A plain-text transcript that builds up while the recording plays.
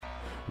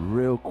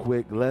real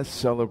quick, let's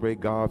celebrate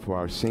God for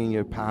our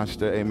senior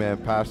pastor, amen,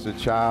 Pastor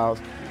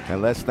Childs,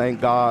 and let's thank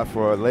God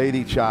for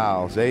Lady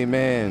Childs,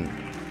 amen.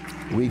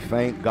 We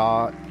thank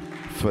God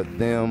for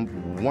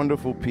them,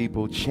 wonderful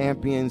people,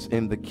 champions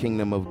in the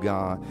kingdom of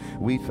God.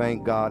 We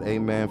thank God,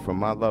 amen, for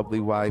my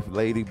lovely wife,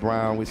 Lady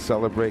Brown. We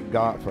celebrate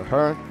God for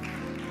her.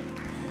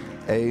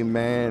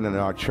 Amen. And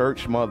our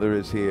church mother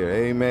is here.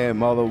 Amen.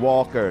 Mother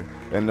Walker.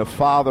 And the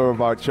father of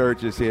our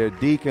church is here,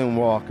 Deacon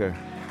Walker.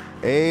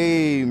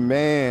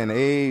 Amen.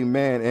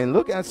 Amen. And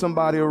look at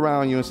somebody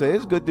around you and say,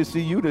 it's good to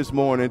see you this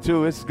morning,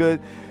 too. It's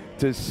good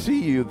to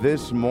see you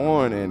this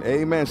morning.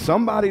 Amen.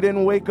 Somebody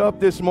didn't wake up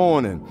this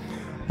morning,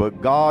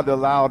 but God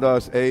allowed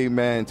us,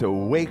 amen, to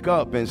wake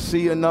up and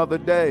see another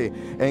day.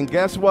 And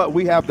guess what?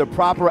 We have the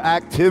proper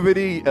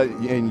activity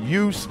and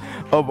use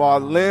of our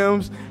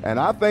limbs. And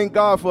I thank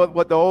God for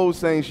what the old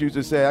saints used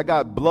to say. I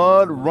got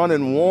blood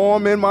running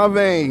warm in my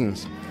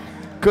veins.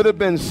 Could have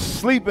been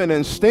sleeping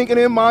and stinking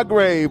in my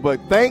grave, but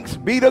thanks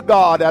be to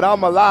God that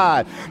I'm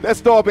alive.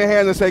 Let's throw up your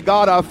hands and say,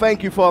 God, I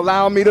thank you for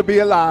allowing me to be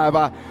alive.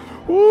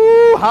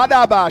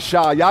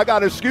 Hadabasha. Y'all got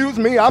to excuse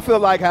me. I feel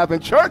like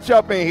having church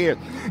up in here.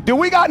 Do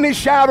we got any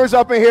shouters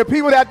up in here?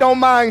 People that don't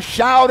mind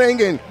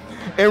shouting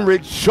and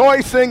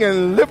rejoicing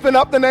and lifting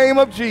up the name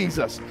of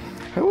Jesus.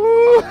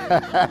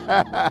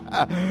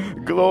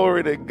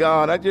 Glory to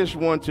God. I just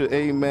want to,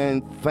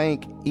 amen,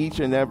 thank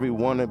each and every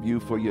one of you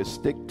for your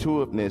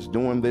stick-to-itiveness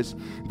during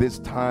this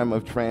time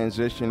of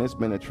transition. It's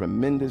been a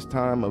tremendous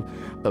time of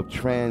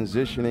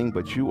transitioning,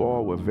 but you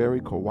all were very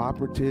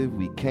cooperative.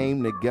 We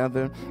came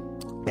together,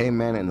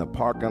 amen, in the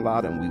parking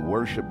lot, and we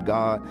worship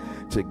God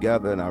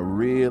together. And I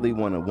really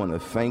want to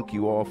thank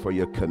you all for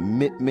your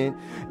commitment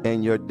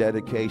and your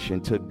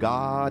dedication to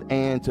God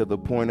and to the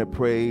Point of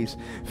Praise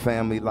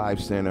Family Life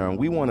Center. And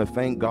we want to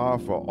thank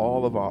God for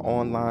all of our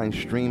online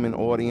streaming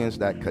audience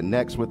that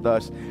connects with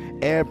us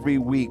every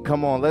week.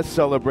 Come on, let's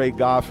celebrate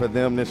God for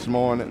them this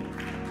morning.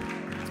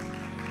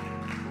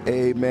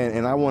 Amen.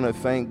 And I want to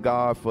thank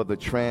God for the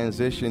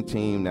transition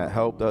team that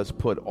helped us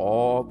put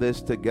all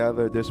this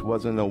together. This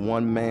wasn't a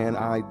one-man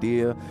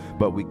idea,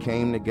 but we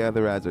came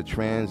together as a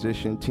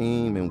transition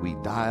team and we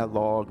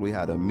dialogued. We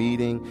had a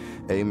meeting,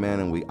 amen,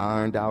 and we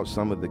ironed out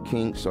some of the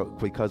kinks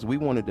because we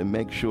wanted to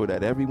make sure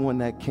that everyone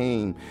that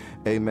came,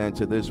 amen,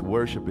 to this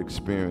worship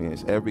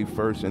experience every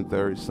first and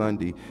third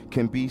Sunday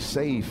can be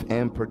safe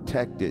and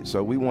protected.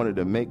 So we wanted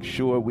to make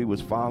sure we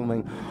was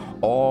following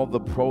all the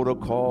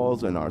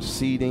protocols and our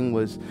seating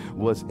was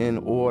in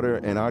order,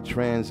 and our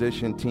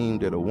transition team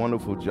did a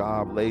wonderful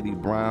job. Lady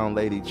Brown,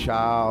 Lady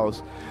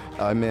Childs,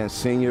 amen,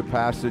 Senior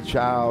Pastor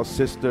Childs,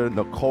 Sister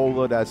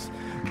Nicola that's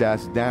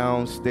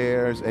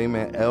downstairs,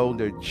 amen,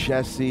 Elder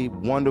Jesse,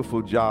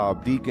 wonderful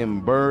job.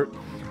 Deacon Bert,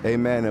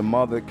 amen, and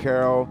Mother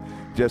Carol.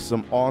 Just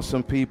some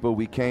awesome people.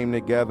 We came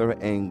together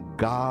and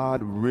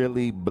God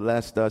really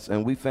blessed us,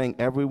 and we thank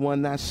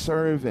everyone that's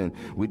serving.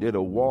 We did a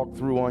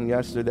walkthrough on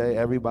yesterday.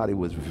 Everybody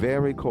was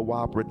very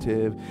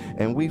cooperative,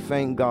 and we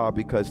thank God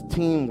because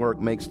teamwork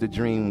makes the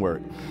dream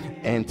work,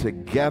 and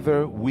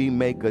together we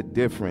make a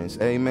difference.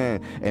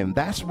 Amen. And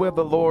that's where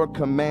the Lord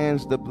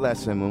commands the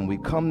blessing. When we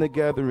come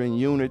together in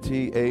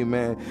unity,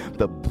 amen,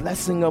 the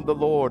blessing of the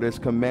Lord is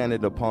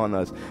commanded upon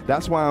us.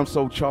 That's why I'm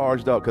so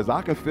charged up, because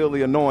I can feel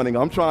the anointing.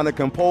 I'm trying to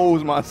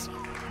compose myself.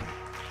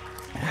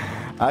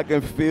 I can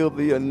feel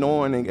the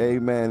anointing,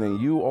 amen, and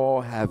you all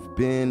have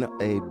been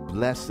a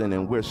blessing,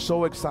 and we're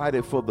so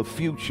excited for the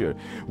future.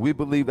 We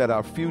believe that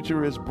our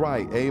future is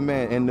bright,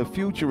 amen, and the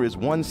future is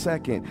 1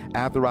 second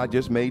after I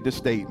just made the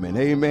statement,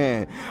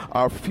 amen.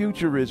 Our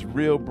future is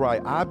real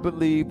bright. I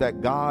believe that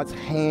God's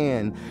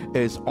hand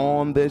is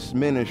on this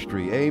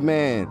ministry,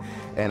 amen,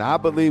 and I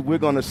believe we're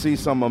going to see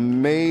some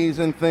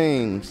amazing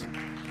things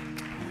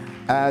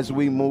as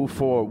we move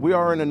forward. We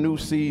are in a new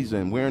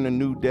season. We're in a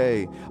new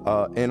day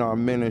in our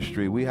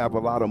ministry. We have a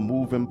lot of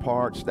moving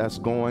parts that's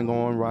going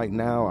on right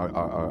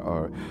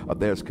now.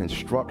 There's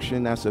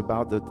construction that's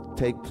about to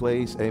take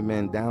place,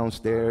 amen,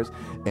 downstairs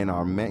in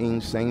our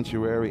main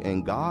sanctuary.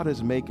 And God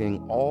is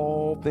making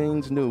all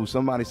things new.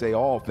 Somebody say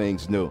all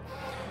things new.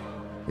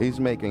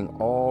 He's making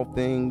all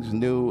things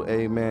new,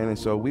 amen. And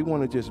so we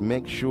want to just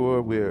make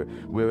sure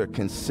we're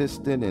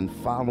consistent in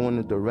following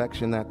the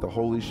direction that the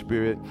Holy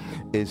Spirit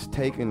is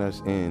taking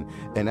us in.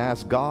 And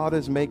as God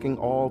is making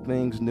all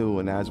things new,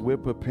 and as we're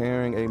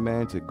preparing,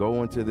 amen, to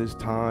go into this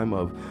time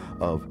of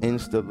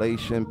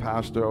installation,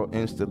 pastoral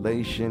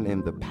installation,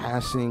 and the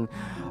passing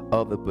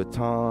of the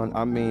baton,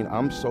 I mean,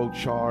 I'm so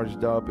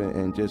charged up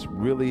and just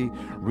really,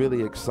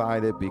 really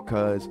excited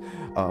because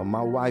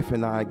my wife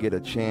and I get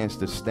a chance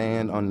to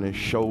stand on the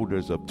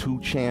shoulders of two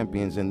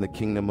champions in the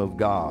kingdom of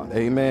God.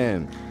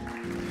 Amen.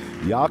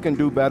 Y'all can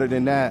do better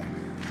than that.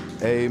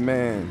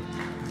 Amen.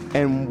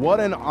 And what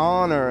an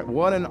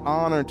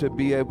honor to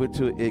be able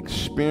to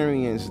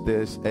experience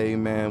this,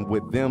 amen,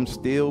 with them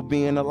still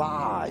being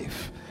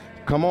alive.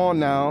 Come on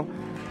now.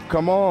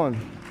 Come on.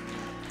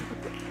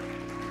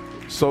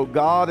 So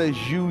God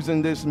is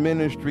using this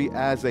ministry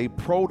as a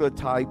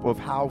prototype of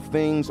how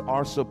things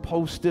are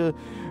supposed to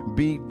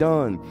be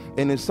done.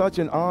 And it's such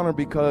an honor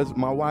because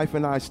my wife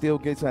and I still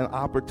get an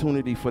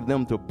opportunity for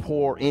them to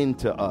pour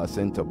into us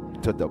and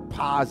to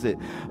deposit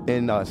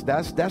in us.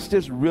 That's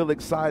just real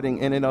exciting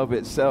in and of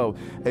itself.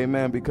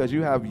 Amen. Because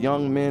you have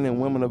young men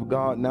and women of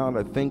God now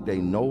that think they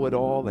know it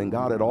all and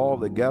got it all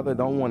together,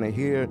 don't want to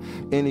hear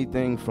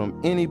anything from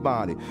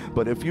anybody.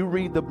 But if you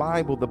read the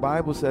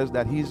Bible says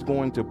that he's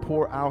going to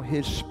pour out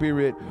his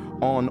spirit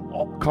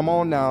on, come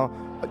on now,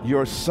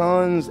 your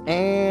sons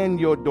and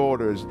your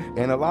daughters.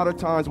 And a lot of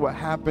times what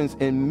happens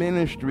in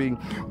ministry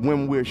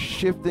when we're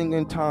shifting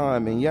in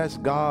time, and yes,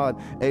 God,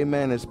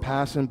 amen, is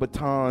passing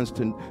batons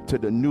to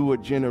the newer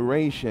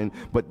generation,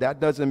 but that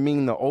doesn't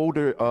mean the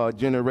older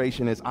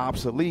generation is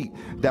obsolete.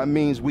 That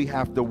means we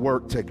have to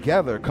work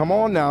together. Come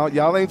on now,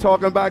 y'all ain't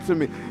talking back to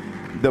me.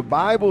 The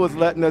Bible is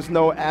letting us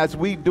know as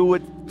we do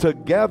it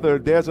together,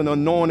 there's an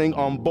anointing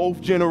on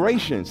both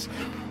generations.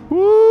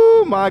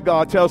 Woo, my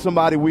God, tell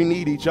somebody we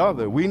need each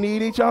other. We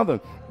need each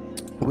other.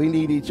 We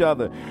need each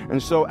other.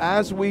 And so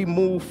as we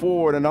move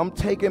forward, and I'm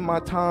taking my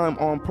time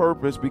on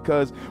purpose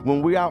because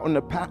when we're out in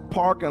the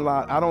parking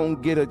lot, I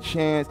don't get a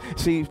chance.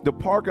 See, the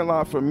parking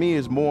lot for me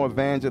is more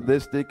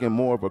evangelistic and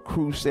more of a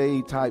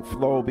crusade type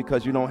flow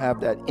because you don't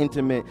have that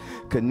intimate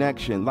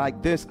connection.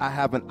 Like this, I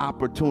have an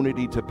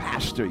opportunity to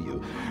pastor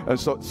you. And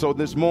so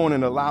this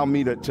morning, allow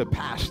me to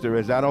pastor.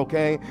 Is that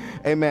okay?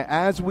 Amen.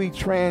 As we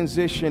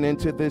transition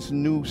into this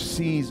new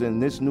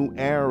season, this new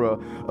era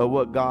of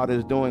what God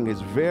is doing,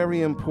 is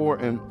very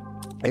important,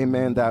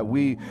 amen, that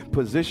we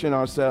position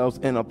ourselves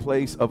in a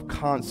place of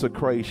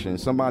consecration.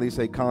 Somebody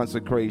say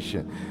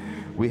consecration.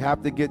 We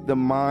have to get the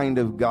mind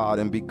of God.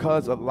 And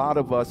because a lot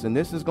of us, and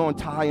this is going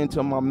to tie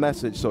into my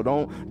message, so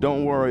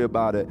don't worry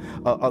about it.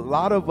 A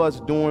lot of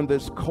us during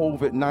this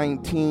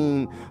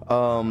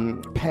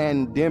COVID-19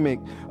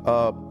 pandemic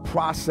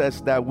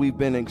process that we've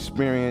been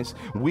experiencing,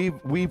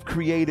 we've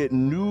created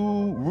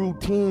new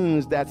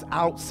routines that's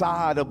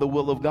outside of the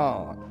will of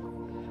God.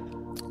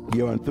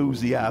 Your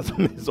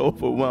enthusiasm is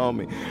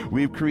overwhelming.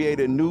 We've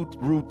created new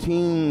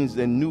routines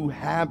and new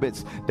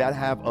habits that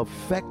have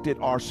affected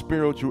our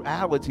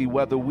spirituality,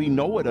 whether we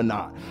know it or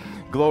not.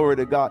 Glory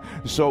to God.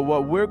 So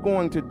what we're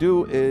going to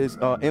do is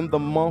in the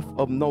month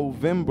of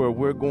November,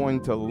 we're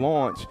going to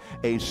launch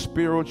a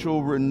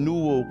spiritual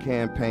renewal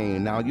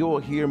campaign. Now, you'll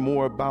hear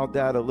more about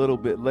that a little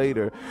bit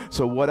later.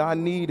 So what I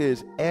need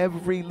is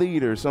every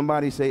leader.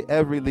 Somebody say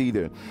every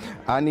leader.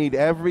 I need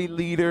every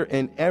leader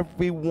and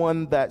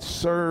everyone that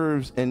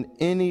serves in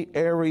any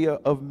area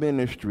of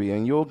ministry.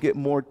 And you'll get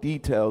more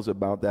details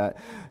about that,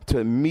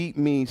 to meet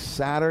me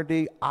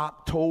Saturday,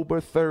 October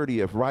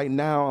 30th. Right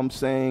now, I'm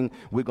saying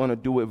we're going to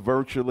do it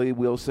virtually.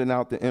 We'll send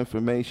out the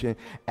information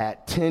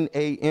at 10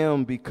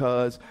 a.m.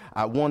 because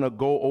I want to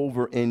go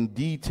over in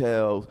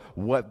detail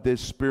what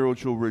this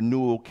spiritual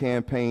renewal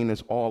campaign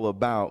is all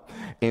about.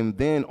 And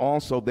then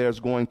also there's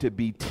going to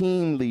be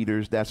team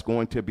leaders that's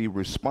going to be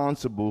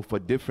responsible for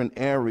different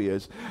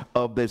areas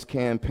of this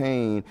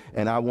campaign.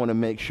 And I want to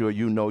make sure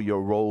you know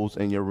your roles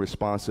and your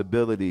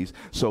responsibilities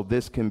so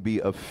this can be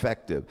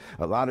effective.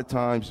 A lot of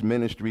times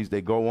ministries,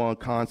 they go on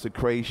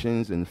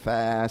consecrations and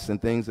fasts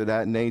and things of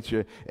that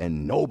nature,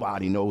 and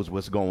nobody knows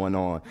what's going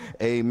on.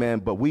 Amen.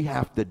 But we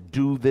have to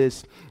do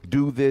this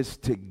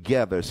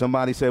together.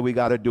 Somebody say we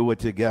got to do it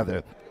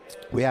together.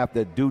 We have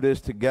to do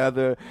this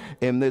together.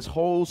 And this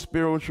whole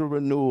spiritual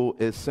renewal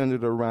is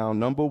centered around,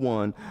 number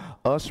one,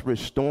 us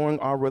restoring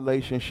our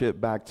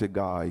relationship back to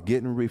God,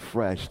 getting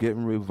refreshed,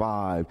 getting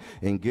revived,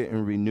 and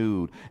getting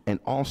renewed. And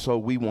also,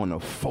 we want to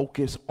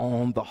focus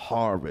on the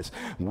harvest.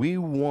 We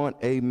want,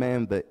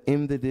 amen, the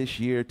end of this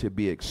year to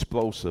be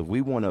explosive.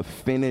 We want to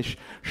finish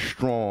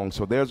strong.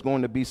 So there's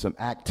going to be some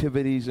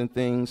activities and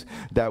things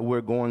that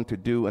we're going to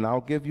do. And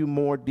I'll give you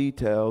more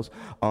details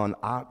on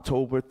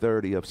October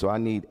 30th. So I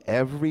need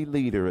every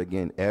leader,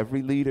 again,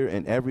 every leader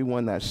and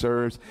everyone that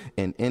serves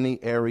in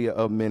any area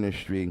of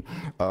ministry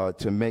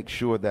to make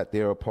sure that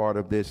they're a part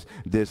of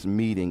this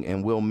meeting,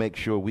 and we'll make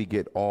sure we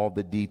get all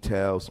the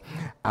details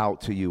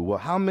out to you. Well,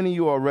 how many of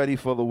you are ready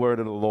for the word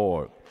of the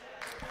Lord?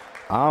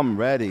 I'm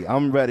ready.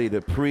 I'm ready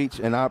to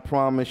preach, and I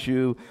promise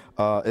you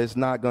it's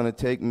not going to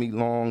take me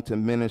long to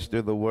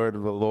minister the word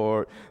of the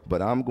Lord,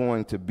 but I'm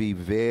going to be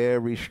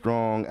very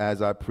strong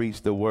as I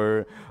preach the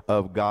word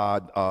of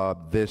God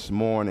this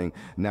morning.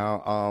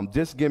 Now,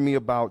 just give me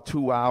about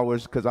 2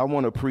 hours because I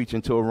want to preach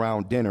until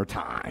around dinner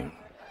time.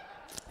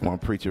 One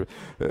preacher,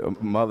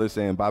 mother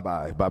saying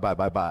bye-bye, bye-bye,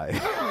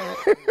 bye-bye.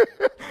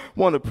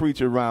 Want to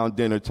preach around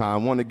dinner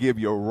time. Want to give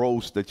your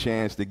roast a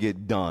chance to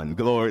get done.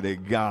 Glory to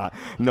God.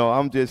 No,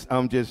 I'm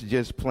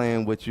just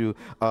playing with you.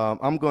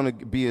 I'm going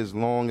to be as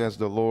long as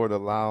the Lord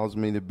allows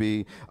me to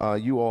be.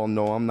 You all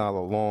know I'm not a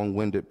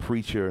long-winded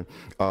preacher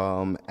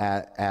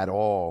at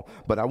all.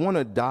 But I want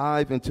to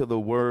dive into the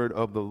word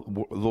of the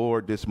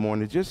Lord this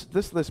morning.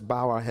 Let's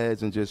bow our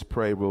heads and just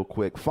pray real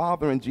quick.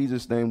 Father, in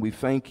Jesus' name, we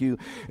thank you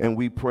and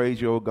we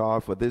praise you, oh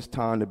God, for this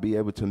time to be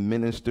able to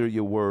minister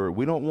your word.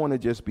 We don't want to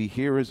just be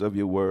hearers of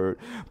your word, word,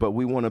 but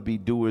we want to be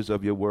doers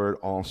of your word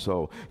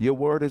also. Your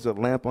word is a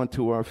lamp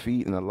unto our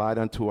feet and a light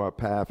unto our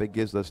path. It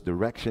gives us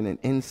direction and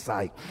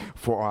insight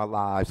for our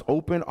lives.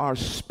 Open our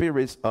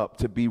spirits up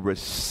to be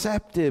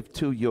receptive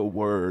to your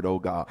word, oh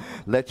God.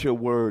 Let your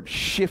word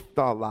shift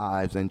our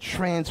lives and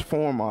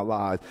transform our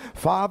lives.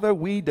 Father,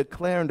 we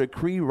declare and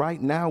decree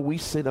right now we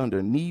sit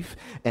underneath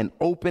an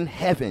open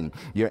heaven.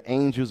 Your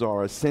angels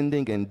are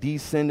ascending and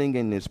descending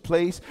in this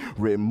place.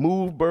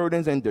 Remove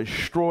burdens and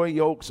destroy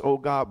yokes, oh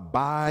God,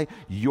 by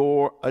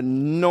your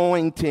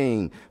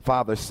anointing.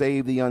 Father,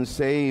 save the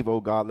unsaved, oh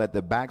God. Let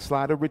the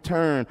backslider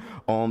return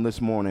on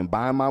this morning.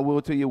 Bind my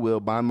will to your will,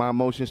 bind my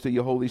emotions to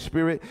your Holy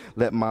Spirit.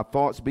 Let my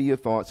thoughts be your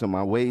thoughts and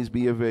my ways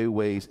be your very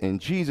ways. In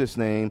Jesus'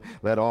 name,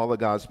 let all of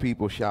God's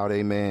people shout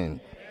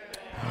amen.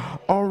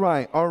 All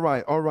right.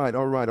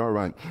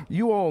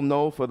 You all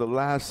know for the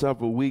last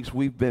several weeks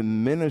we've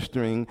been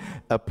ministering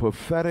a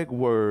prophetic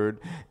word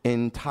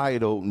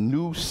entitled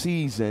New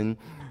Season,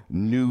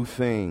 New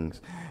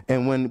Things.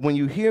 And when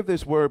you hear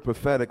this word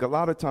prophetic, a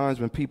lot of times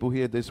when people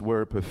hear this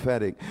word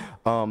prophetic,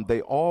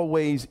 they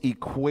always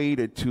equate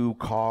it to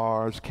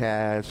cars,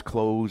 cash,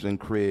 clothes, and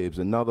cribs.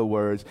 In other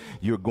words,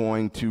 you're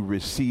going to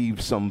receive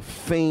some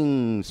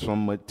things,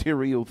 some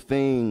material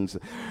things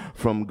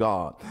from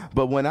God.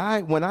 But when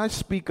I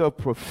speak of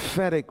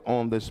prophetic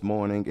on this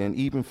morning, and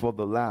even for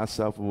the last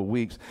several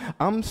weeks,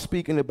 I'm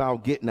speaking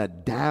about getting a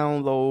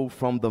download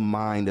from the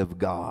mind of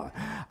God.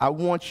 I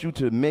want you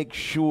to make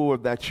sure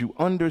that you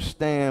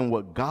understand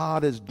what God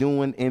is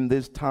doing in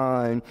this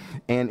time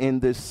and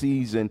in this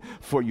season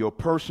for your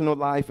personal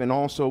life, and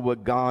also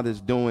what God is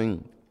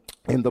doing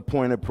in the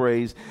Point of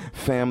Praise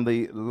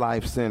Family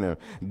Life Center.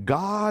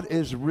 God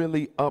is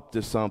really up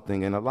to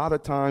something, and a lot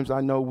of times I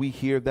know we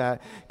hear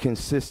that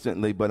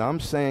consistently, but I'm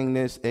saying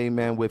this,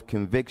 amen, with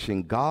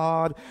conviction.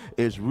 God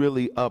is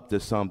really up to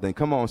something.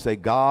 Come on, say,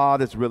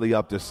 God is really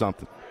up to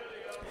something.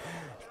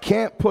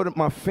 Can't put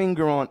my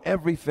finger on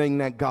everything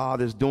that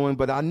God is doing,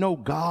 but I know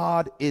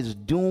God is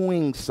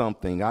doing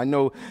something. I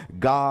know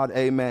God,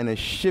 amen, is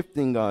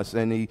shifting us,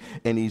 and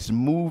he's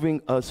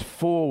moving us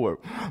forward.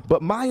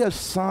 But my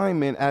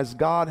assignment, as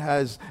God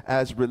has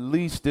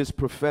released this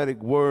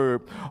prophetic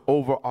word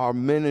over our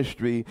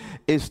ministry,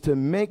 is to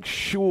make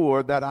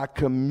sure that I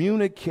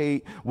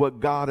communicate what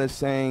God is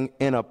saying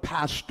in a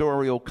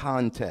pastoral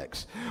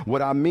context.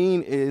 What I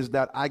mean is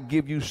that I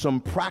give you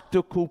some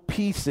practical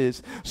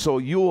pieces so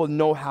you'll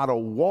know how to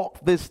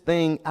walk this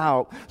thing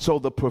out so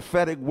the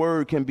prophetic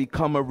word can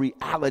become a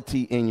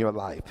reality in your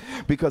life.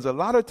 Because a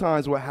lot of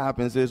times what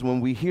happens is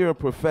when we hear a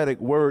prophetic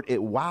word,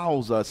 it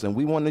wows us and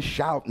we want to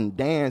shout and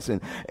dance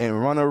and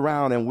run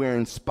around, and we're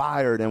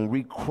inspired and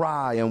we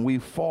cry and we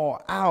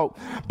fall out,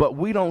 but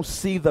we don't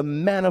see the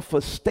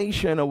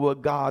manifestation of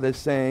what God is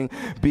saying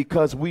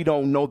because we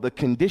don't know the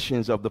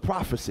conditions of the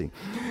prophecy.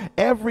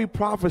 Every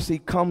prophecy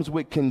comes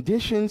with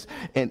conditions,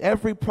 and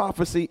every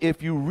prophecy,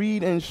 if you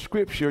read in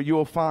scripture,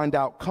 you'll find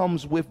out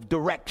comes with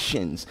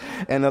directions.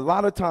 And a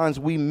lot of times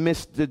we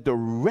miss the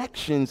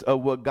directions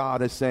of what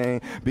God is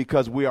saying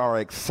because we are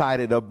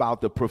excited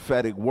about the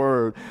prophetic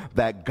word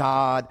that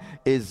God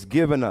is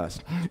giving us.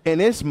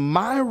 And it's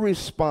my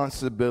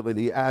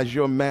responsibility as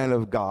your man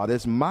of God,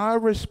 it's my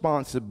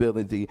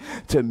responsibility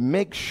to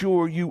make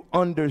sure you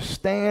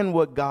understand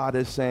what God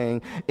is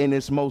saying in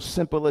its most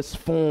simplest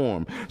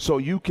form, so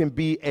you can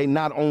be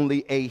not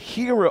only a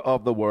hearer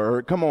of the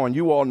word, come on,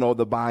 you all know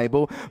the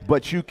Bible,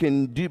 but you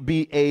can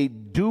be a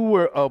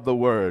doer of the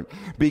word,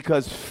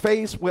 because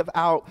faith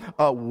without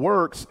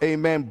works,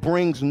 amen,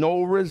 brings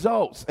no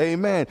results.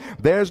 Amen.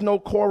 There's no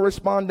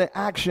corresponding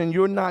action.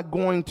 You're not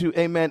going to,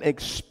 amen,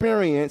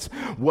 experience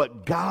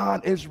what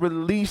God is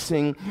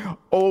releasing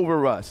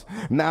over us.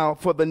 Now,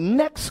 for the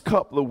next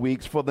couple of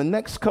weeks,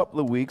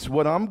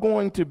 what I'm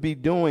going to be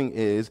doing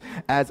is,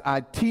 as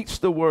I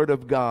teach the word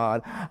of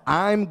God,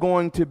 I'm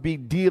going to be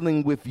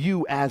dealing with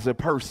you as a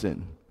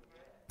person.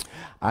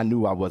 I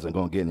knew I wasn't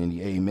going to get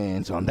any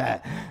amens on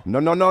that.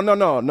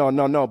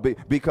 No.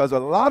 Because a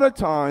lot of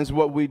times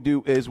what we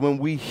do is when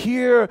we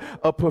hear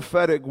a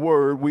prophetic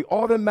word, we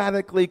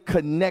automatically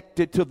connect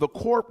it to the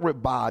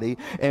corporate body,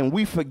 and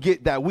we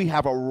forget that we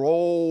have a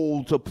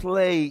role to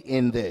play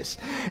in this.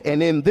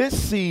 And in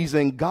this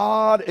season,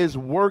 God is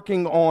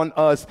working on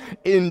us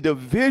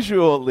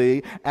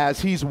individually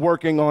as he's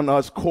working on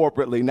us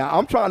corporately. Now,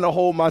 I'm trying to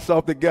hold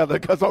myself together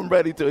because I'm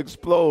ready to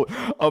explode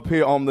up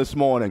here on this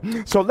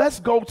morning. So let's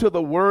go to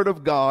the Word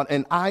of God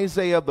in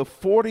Isaiah, the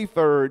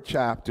 43rd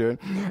chapter,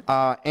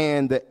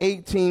 and the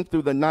 18th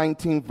through the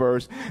 19th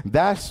verse.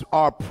 That's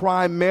our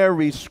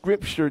primary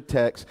scripture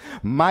text.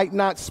 Might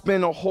not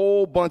spend a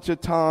whole bunch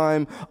of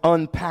time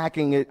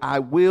unpacking it. I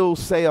will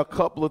say a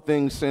couple of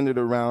things centered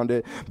around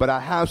it, but I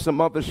have some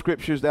other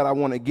scriptures that I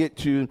want to get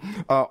to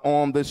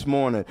on this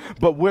morning.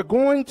 But we're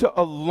going to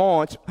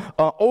launch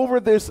over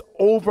this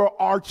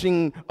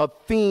overarching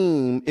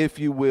theme, if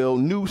you will,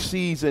 new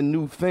season,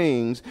 new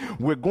things.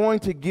 We're going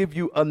to give you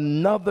you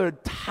another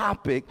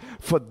topic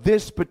for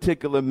this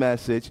particular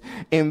message.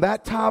 And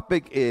that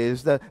topic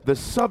is the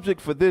subject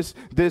for this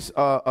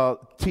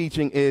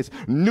teaching is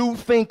new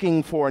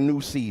thinking for a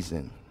new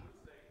season.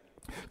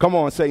 Come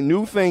on, say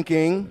new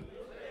thinking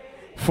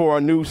for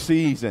a new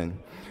season.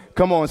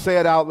 Come on, say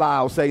it out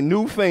loud. Say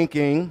new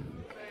thinking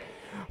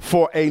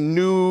for a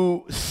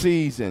new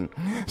season.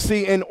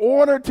 See, in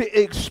order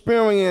to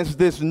experience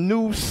this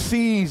new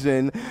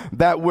season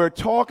that we're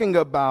talking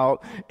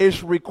about,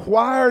 it's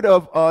required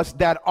of us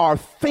that our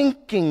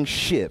thinking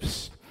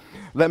shifts.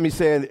 Let me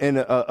say it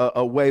in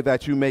a way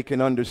that you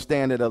can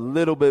understand it a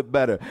little bit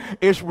better.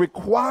 It's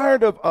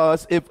required of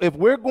us, if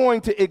we're going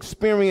to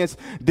experience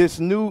this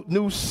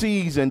new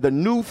season, the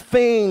new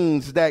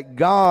things that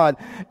God,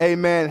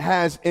 amen,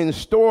 has in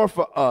store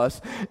for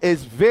us,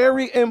 it's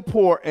very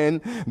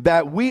important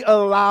that we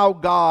allow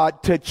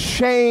God to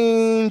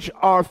change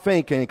our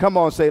thinking. Come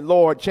on, say,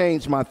 Lord,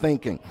 change my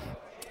thinking.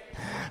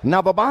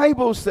 Now, the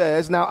Bible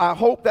says, now I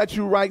hope that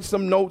you write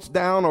some notes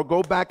down or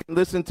go back and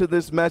listen to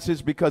this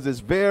message because it's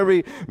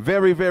very,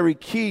 very, very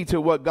key to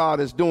what God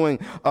is doing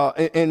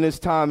in this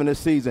time and this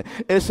season.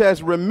 It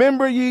says,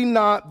 remember ye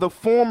not the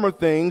former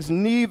things,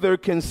 neither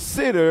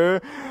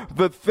consider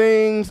the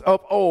things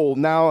of old.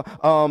 Now,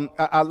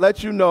 I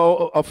let you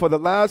know for the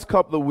last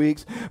couple of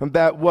weeks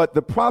that what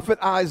the prophet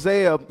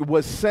Isaiah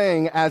was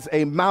saying as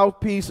a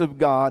mouthpiece of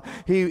God,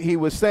 he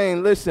was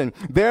saying, listen,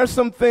 there are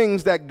some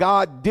things that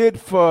God did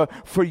for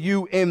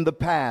you in the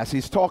past.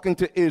 He's talking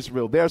to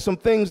Israel. There are some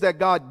things that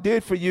God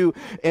did for you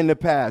in the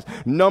past.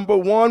 Number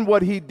one,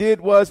 what he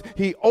did was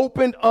he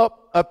opened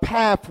up a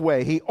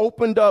pathway. He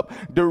opened up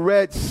the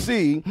Red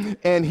Sea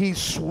and he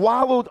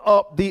swallowed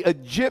up the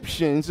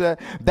Egyptians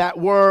that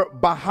were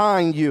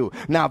behind you.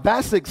 Now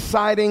that's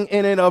exciting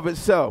in and of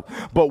itself.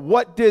 But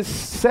what this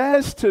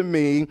says to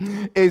me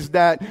is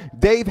that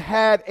they've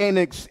had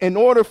in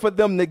order for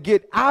them to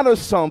get out of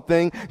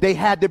something, they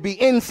had to be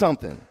in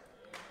something.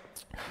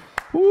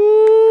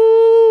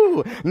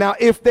 Ooh. Now,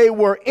 if they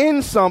were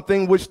in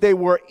something, which they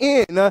were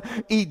in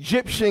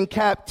Egyptian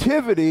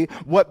captivity,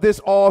 what this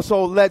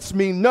also lets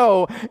me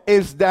know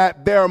is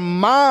that their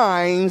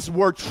minds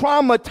were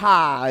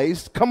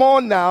traumatized, come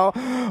on now,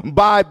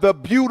 by the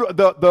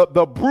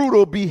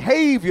brutal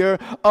behavior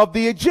of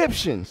the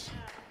Egyptians.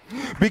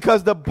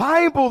 Because the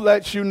Bible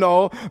lets you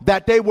know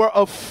that they were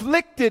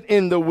afflicted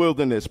in the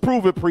wilderness.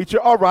 Prove it,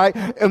 preacher. All right.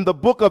 In the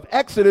book of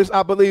Exodus,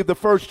 I believe the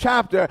first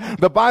chapter,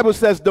 the Bible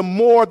says the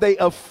more they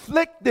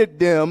afflicted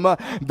them,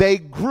 they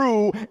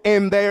grew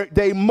and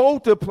they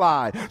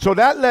multiplied. So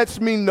that lets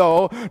me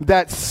know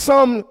that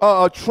some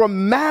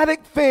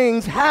traumatic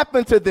things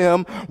happened to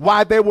them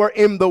while they were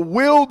in the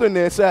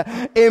wilderness.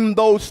 And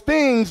those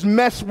things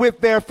mess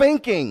with their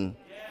thinking.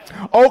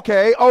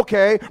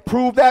 Okay.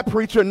 Prove that,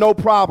 preacher. No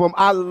problem.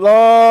 I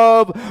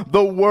love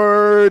the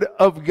word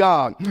of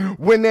God.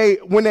 When they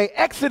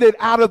exited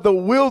out of the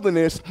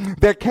wilderness,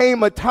 there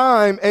came a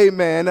time,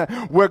 amen,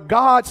 where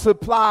God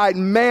supplied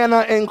manna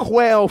and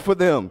quail for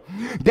them.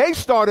 They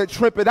started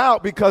tripping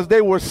out because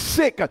they were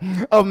sick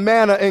of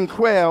manna and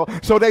quail.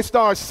 So they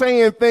started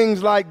saying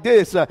things like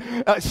this.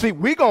 See,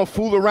 we're going to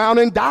fool around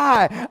and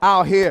die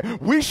out here.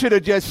 We should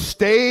have just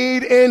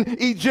stayed in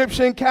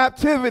Egyptian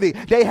captivity.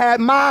 They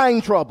had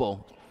mind trouble.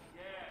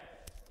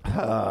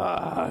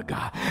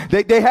 God.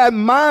 They had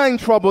mind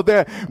trouble.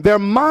 Their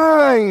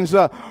minds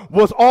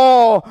was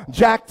all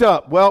jacked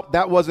up. Well,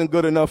 that wasn't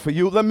good enough for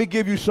you. Let me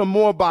give you some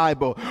more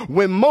Bible.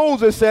 When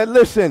Moses said,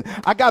 listen,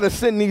 I got to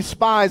send these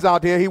spies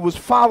out there, he was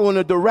following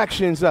the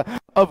directions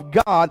of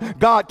God.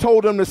 God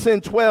told him to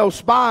send 12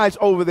 spies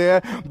over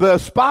there. The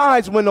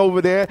spies went over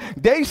there.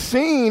 They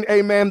seen,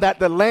 amen, that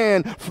the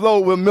land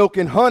flowed with milk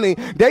and honey.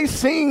 They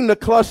seen the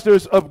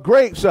clusters of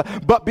grapes,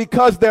 but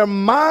because their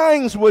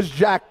minds was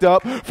jacked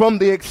up from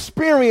the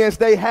experience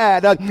they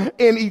had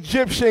in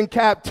Egyptian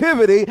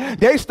captivity,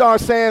 they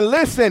start saying,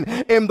 listen,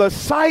 in the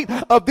sight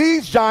of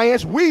these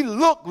giants, we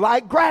look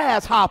like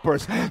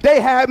grasshoppers.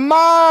 They had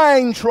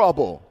mind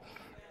trouble.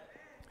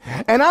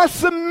 And I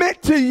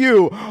submit to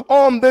you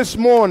on this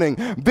morning,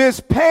 this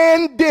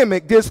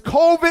pandemic, this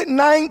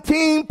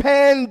COVID-19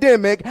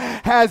 pandemic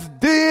has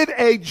did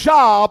a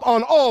job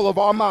on all of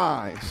our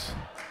minds.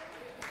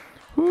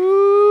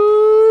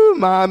 Ooh,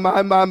 my.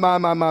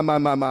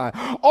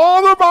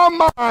 All of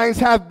our minds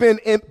have been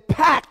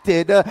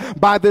impacted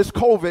by this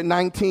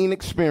COVID-19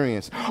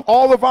 experience.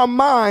 All of our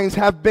minds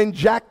have been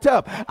jacked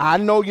up. I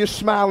know you're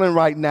smiling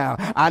right now.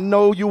 I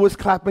know you was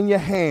clapping your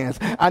hands.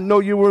 I know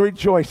you were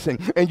rejoicing.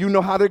 And you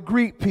know how to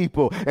greet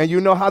people. And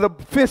you know how to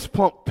fist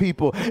pump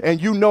people.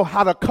 And you know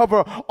how to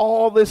cover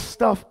all this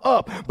stuff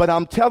up. But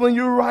I'm telling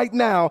you right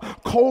now,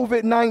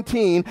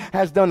 COVID-19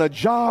 has done a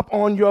job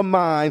on your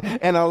mind.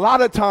 And a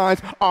lot of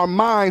times our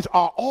minds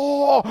are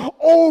all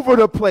over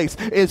the place.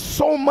 It's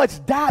so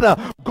much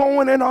data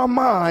going in our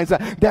minds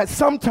that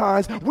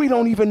sometimes we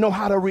don't even know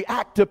how to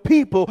react to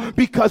people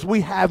because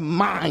we have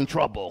mind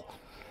trouble.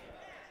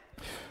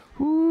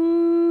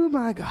 Ooh,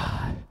 my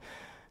God.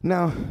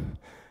 Now,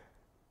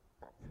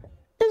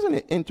 isn't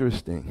it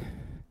interesting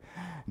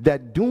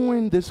that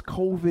during this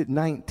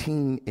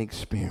COVID-19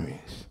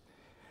 experience,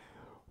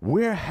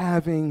 we're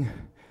having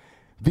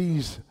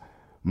these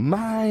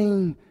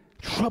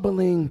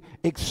mind-troubling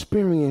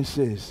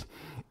experiences,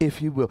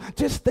 if you will.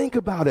 Just think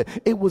about it.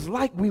 It was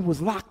like we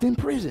was locked in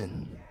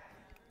prison.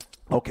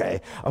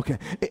 Okay.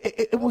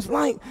 It was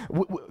like,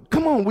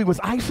 come on, we was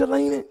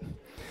isolated,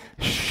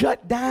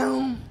 shut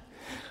down,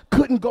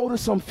 couldn't go to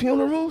some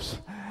funerals.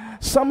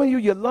 Some of you,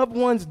 your loved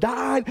ones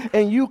died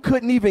and you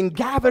couldn't even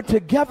gather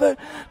together.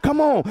 Come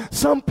on.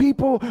 Some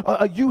people,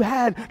 you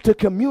had to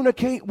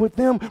communicate with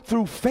them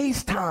through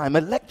FaceTime,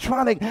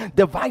 electronic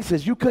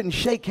devices. You couldn't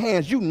shake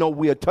hands. You know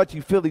we're a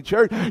touchy-feely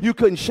church. You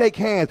couldn't shake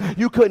hands.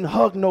 You couldn't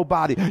hug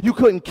nobody. You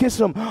couldn't kiss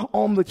them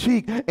on the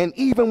cheek. And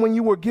even when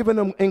you were giving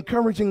them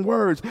encouraging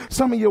words,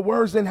 some of your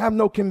words didn't have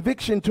no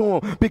conviction to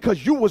them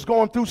because you was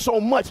going through so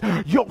much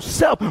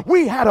yourself.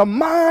 We had a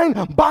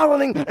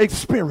mind-boggling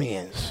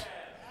experience.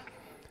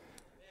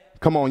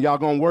 Come on, y'all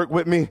gonna work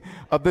with me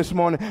this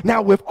morning?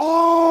 Now, with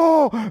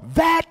all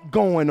that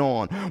going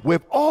on,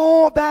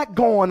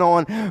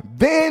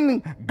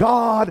 then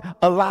God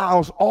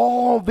allows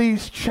all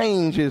these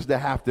changes to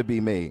have to be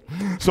made.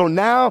 So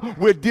now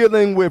we're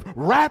dealing with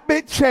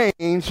rapid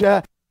change,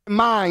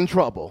 mind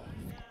trouble.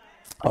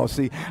 Oh,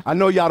 see, I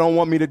know y'all don't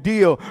want me to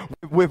deal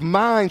with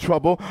mind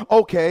trouble.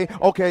 Okay.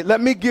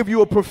 Let me give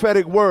you a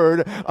prophetic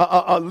word.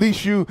 Let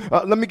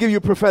me give you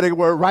a prophetic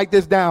word. Write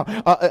this down,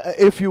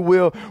 if you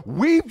will.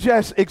 We've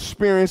just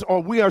experienced,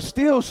 or we are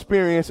still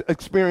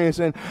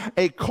experiencing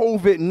a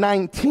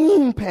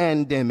COVID-19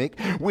 pandemic.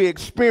 We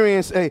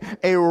experienced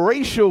a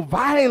racial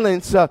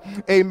violence,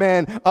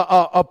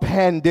 a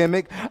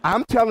pandemic.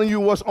 I'm telling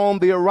you what's on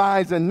the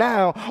horizon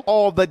now.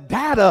 All the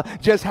data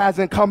just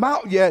hasn't come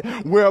out yet.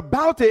 We're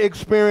about to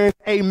experience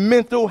a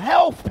mental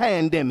health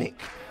pandemic.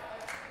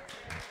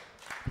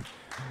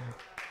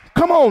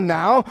 Come on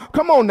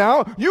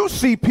now. You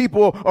see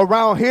people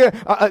around here,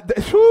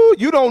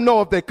 you don't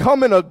know if they're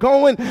coming or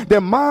going. Their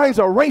minds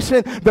are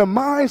racing. Their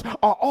minds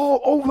are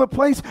all over the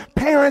place.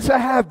 Parents that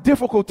have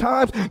difficult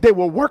times. They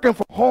were working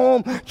from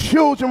home.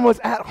 Children was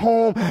at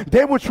home.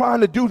 They were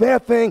trying to do their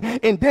thing.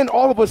 And then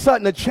all of a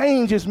sudden a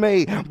change is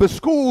made. The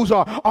schools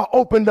are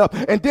opened up.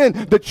 And then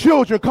the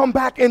children come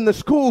back in the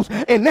schools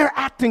and they're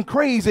acting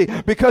crazy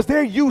because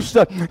they're used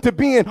to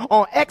being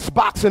on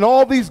Xbox and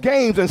all these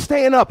games and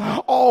staying up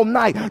all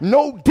night.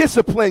 No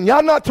discipline.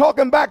 Y'all not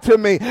talking back to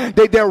me.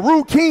 Their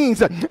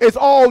routines is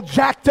all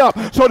jacked up.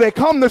 So they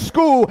come to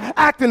school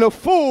acting a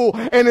fool,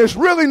 and it's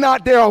really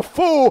not they're a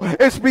fool.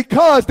 It's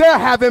because they're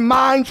having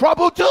mind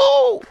trouble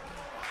too.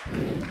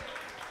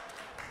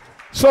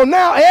 So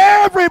now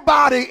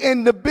everybody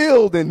in the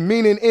building,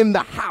 meaning in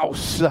the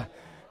house,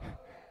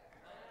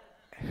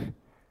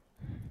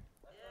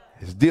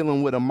 is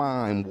dealing with a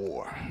mind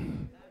war.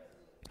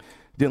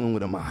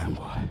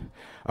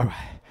 All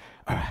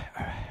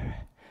right.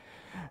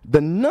 The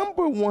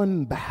number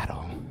one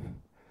battle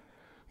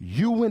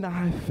you and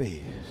I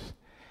face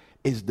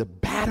is the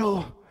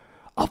battle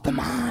of the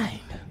mind.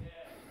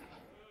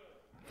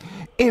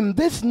 In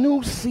this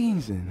new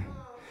season,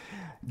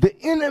 the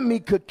enemy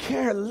could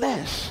care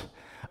less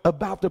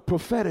about the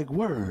prophetic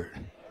word.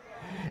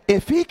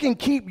 If he can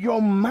keep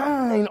your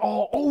mind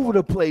all over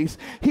the place,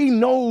 he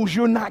knows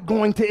you're not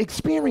going to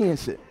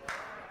experience it.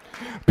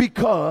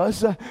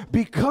 Because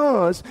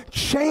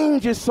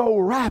change is so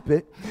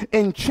rapid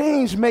and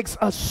change makes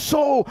us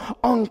so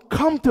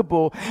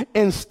uncomfortable.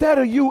 Instead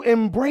of you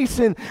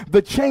embracing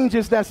the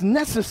changes that's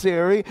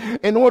necessary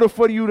in order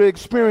for you to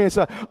experience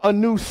a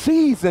new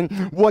season,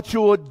 what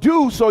you'll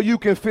do so you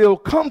can feel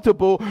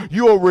comfortable,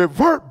 you'll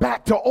revert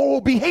back to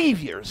old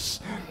behaviors.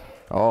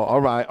 Oh,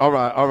 all right.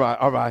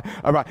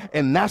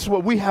 And that's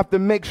what we have to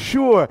make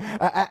sure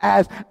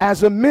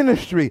as a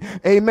ministry.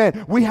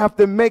 Amen. We have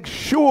to make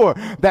sure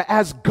that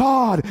as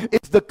God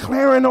is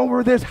declaring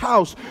over this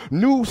house,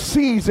 new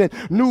season,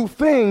 new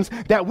things,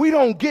 that we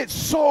don't get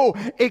so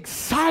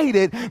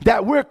excited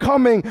that we're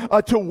coming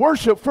to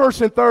worship first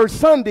and third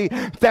Sunday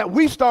that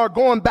we start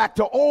going back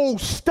to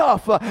old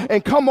stuff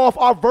and come off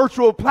our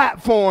virtual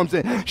platforms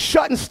and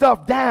shutting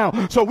stuff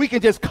down so we can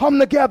just come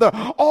together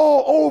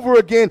all over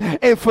again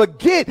and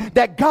forget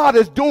that God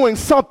is doing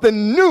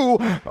something new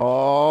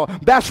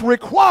that's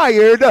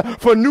required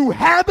for new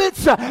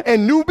habits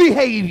and new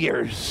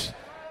behaviors.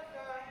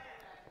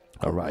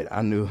 All right,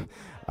 I knew.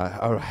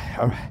 All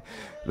right.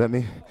 Let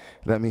me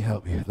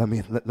help you. Let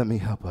me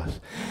help us.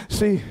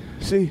 See.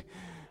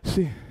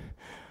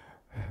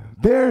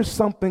 There's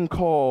something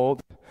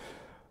called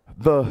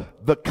the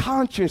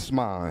conscious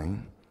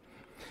mind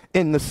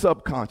and the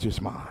subconscious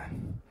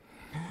mind.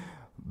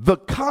 The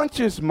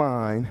conscious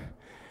mind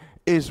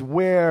is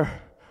where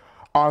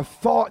our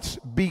thoughts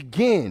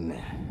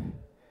begin.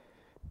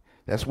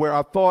 That's where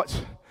our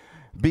thoughts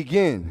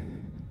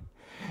begin.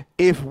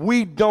 If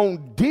we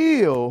don't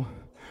deal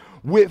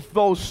with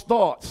those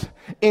thoughts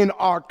in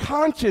our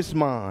conscious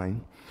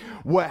mind,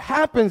 what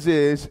happens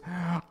is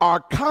our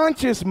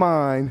conscious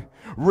mind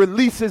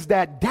releases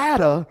that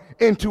data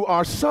into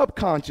our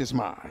subconscious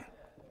mind.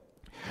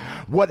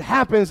 What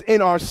happens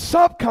in our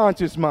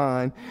subconscious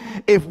mind,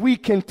 if we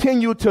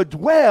continue to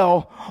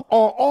dwell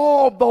on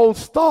all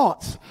those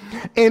thoughts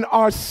in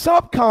our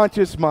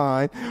subconscious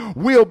mind,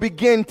 we'll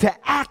begin to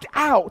act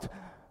out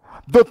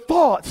the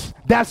thoughts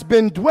that's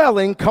been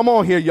dwelling, come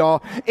on here,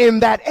 y'all,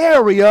 in that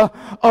area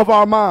of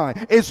our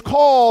mind. It's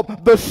called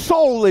the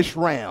soulish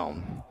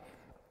realm.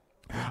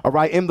 All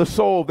right, in the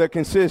soul there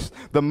consists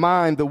the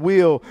mind, the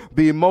will,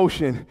 the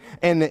emotion,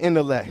 and the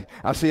intellect.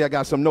 I see I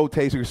got some note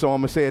takers, so I'm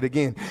going to say it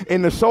again.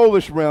 In the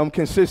soulish realm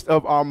consists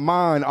of our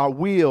mind, our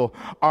will,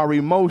 our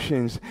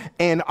emotions,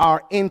 and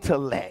our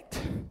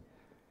intellect.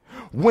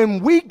 When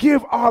we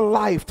give our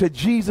life to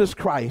Jesus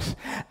Christ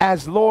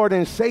as Lord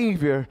and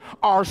Savior,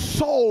 our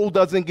soul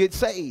doesn't get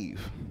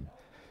saved.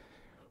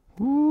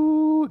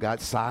 Ooh,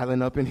 got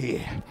silent up in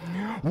here.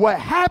 What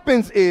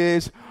happens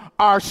is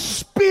our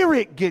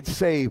spirit gets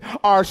saved.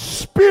 Our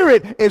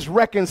spirit is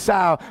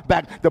reconciled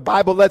back. The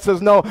Bible lets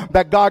us know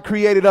that God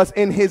created us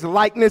in his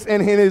likeness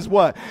and in his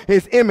what?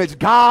 His image.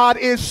 God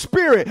is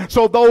spirit.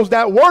 So those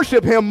that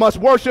worship him must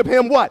worship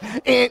him what?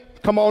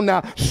 Come on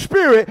now.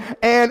 Spirit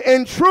and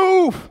in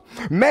truth.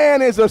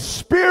 Man is a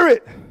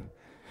spirit.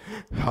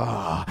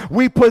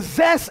 We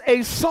possess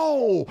a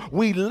soul.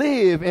 We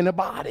live in a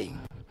body.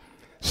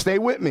 Stay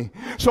with me.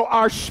 So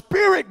our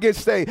spirit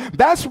gets saved.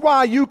 That's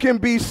why you can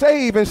be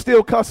saved and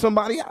still cuss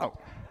somebody out.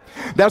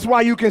 That's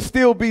why you can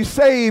still be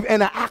saved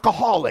and an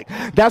alcoholic.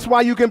 That's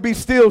why you can be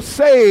still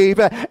saved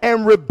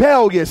and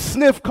rebellious,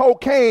 sniff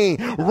cocaine,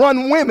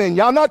 run women.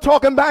 Y'all not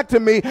talking back to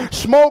me.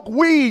 Smoke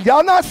weed.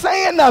 Y'all not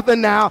saying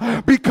nothing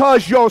now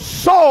because your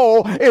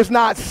soul is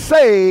not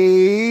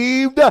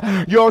saved.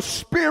 Your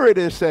spirit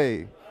is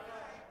saved.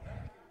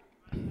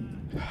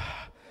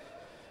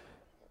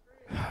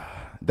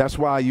 That's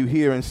why you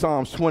hear in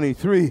Psalms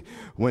 23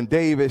 when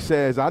David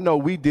says, I know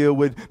we deal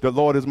with the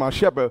Lord is my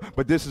shepherd,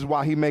 but this is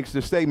why he makes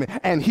the statement,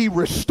 and he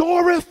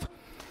restoreth.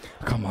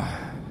 Come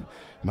on,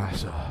 my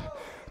soul.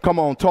 Come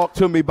on, talk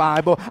to me,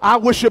 Bible. I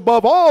wish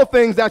above all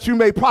things that you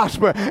may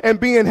prosper and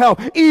be in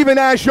health, even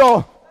as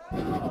your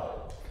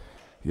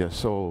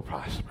soul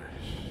prospers.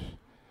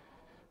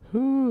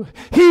 Ooh.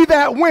 He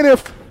that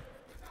winneth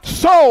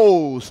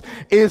souls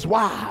is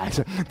wise.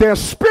 Their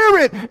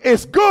spirit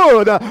is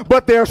good,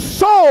 but their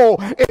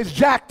soul is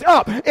jacked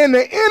up. And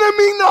the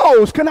enemy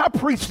knows, can I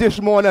preach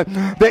this morning?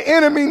 The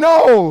enemy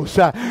knows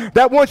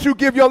that once you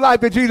give your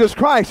life to Jesus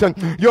Christ,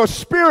 your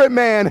spirit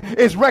man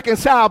is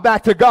reconciled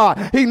back to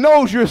God. He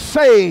knows you're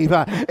saved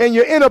and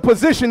you're in a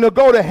position to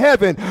go to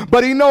heaven,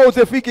 but he knows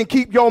if he can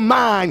keep your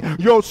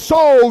mind, your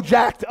soul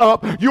jacked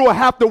up, you will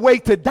have to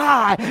wait to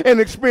die and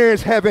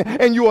experience heaven,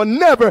 and you will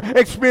never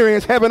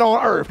experience heaven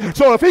on earth.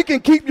 So if he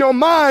can keep your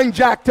mind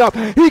jacked up,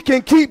 he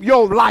can keep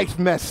your life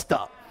messed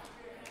up.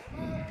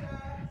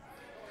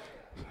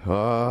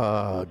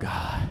 Oh,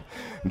 God.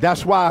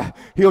 That's why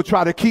he'll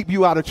try to keep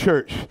you out of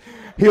church.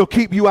 He'll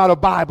keep you out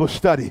of Bible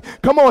study.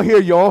 Come on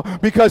here, y'all,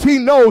 because he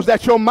knows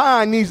that your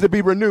mind needs to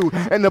be renewed.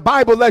 And the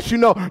Bible lets you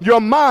know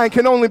your mind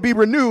can only be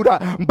renewed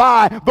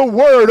by the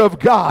word of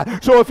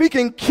God. So if he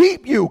can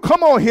keep you,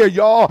 come on here,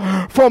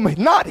 y'all, from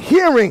not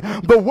hearing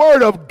the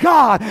word of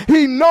God,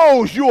 he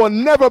knows you will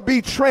never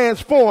be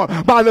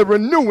transformed by the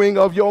renewing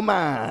of your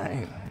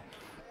mind.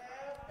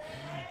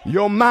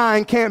 Your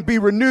mind can't be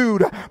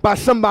renewed by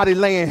somebody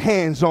laying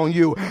hands on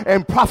you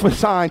and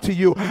prophesying to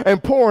you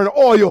and pouring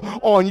oil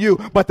on you.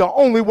 But the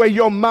only way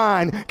your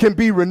mind can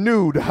be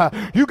renewed,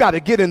 you got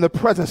to get in the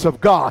presence of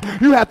God.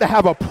 You have to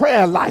have a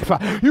prayer life.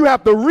 You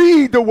have to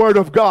read the word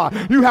of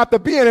God. You have to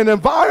be in an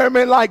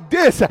environment like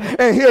this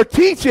and hear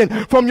teaching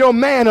from your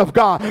man of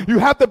God. You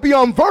have to be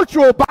on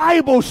virtual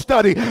Bible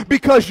study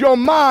because your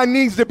mind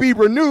needs to be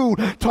renewed.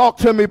 Talk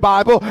to me,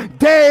 Bible,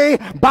 day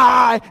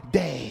by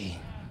day.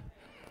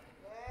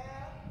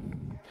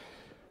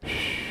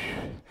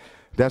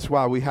 That's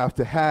why we have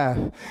to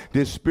have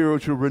this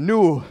spiritual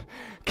renewal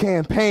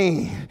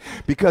campaign,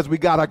 because we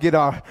got to get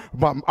our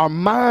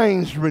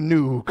minds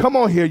renewed. Come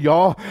on here,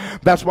 y'all.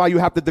 That's why you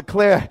have to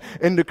declare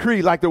and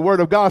decree like the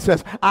word of God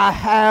says, I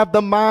have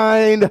the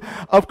mind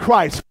of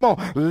Christ. Come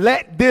on,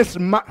 let this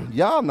mind,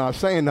 y'all not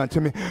saying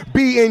nothing to me,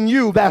 be in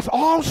you that's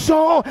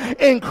also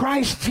in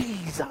Christ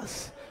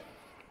Jesus.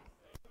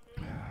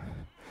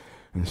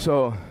 And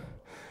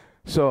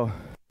so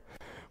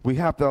we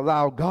have to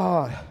allow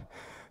God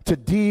to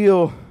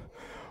deal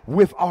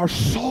with our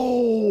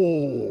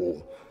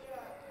soul,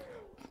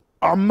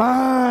 our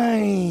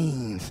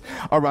minds.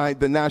 All right,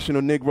 the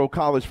National Negro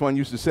College Fund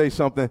used to say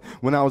something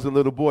when I was a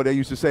little boy. They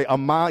used to say,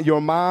 your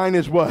mind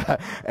is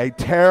what? A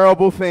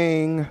terrible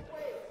thing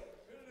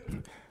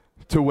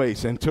to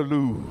waste and to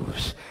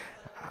lose.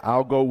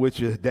 I'll go with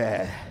you,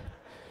 Dad.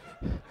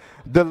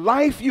 The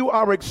life you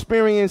are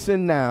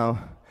experiencing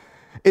now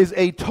is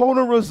a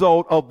total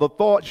result of the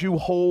thoughts you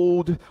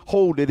hold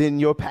it in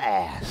your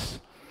past.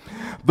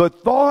 The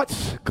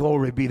thoughts,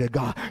 glory be to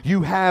God,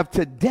 you have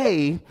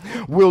today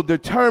will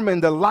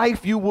determine the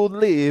life you will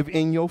live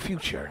in your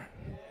future.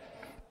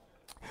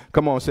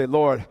 Come on, say,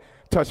 Lord,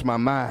 touch my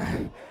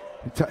mind.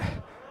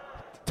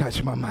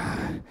 Touch my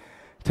mind.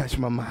 Touch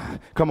my mind.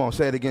 Come on,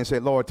 say it again. Say,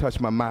 Lord, touch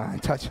my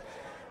mind. Touch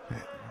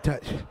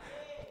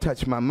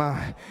my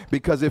mind.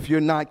 Because if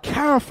you're not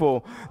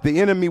careful,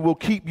 the enemy will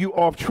keep you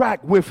off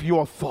track with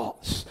your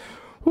thoughts.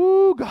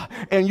 Ooh, God.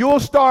 And you'll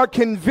start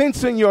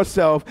convincing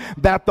yourself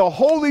that the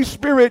Holy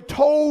Spirit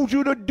told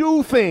you to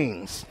do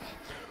things.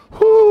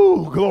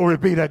 Ooh, glory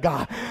be to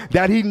God,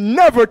 that he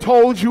never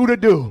told you to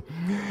do.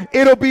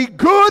 It'll be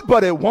good,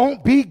 but it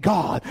won't be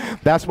God.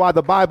 That's why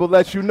the Bible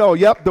lets you know,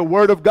 yep, the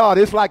word of God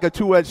is like a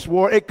two-edged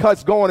sword. It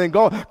cuts going and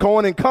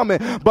coming,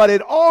 but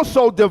it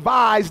also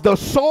divides the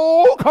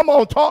soul, come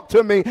on, talk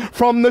to me,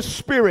 from the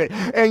spirit.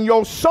 And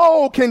your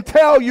soul can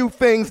tell you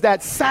things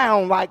that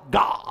sound like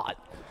God.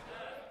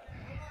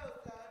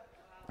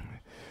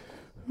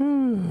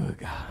 Ooh,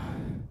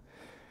 God.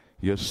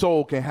 Your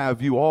soul can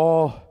have you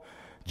all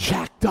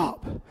jacked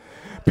up,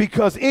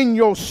 because in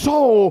your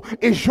soul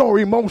is your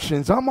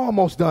emotions. I'm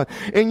almost done.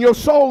 In your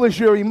soul is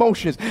your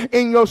emotions.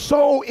 In your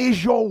soul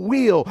is your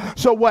will.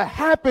 So what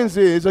happens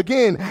is,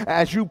 again,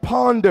 as you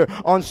ponder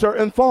on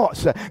certain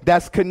thoughts,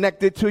 that's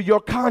connected to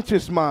your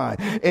conscious mind.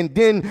 And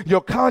then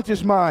your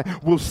conscious mind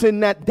will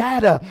send that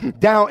data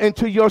down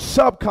into your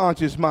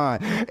subconscious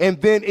mind. And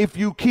then if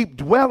you keep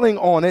dwelling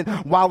on it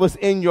while it's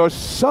in your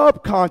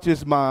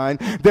subconscious mind,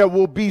 there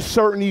will be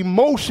certain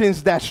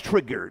emotions that's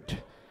triggered.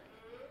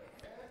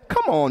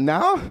 Come on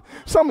now.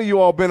 Some of you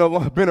all been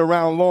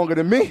around longer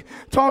than me.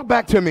 Talk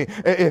back to me.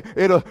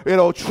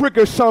 It'll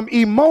trigger some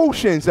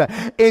emotions.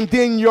 And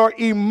then your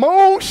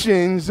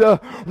emotions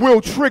will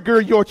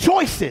trigger your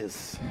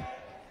choices.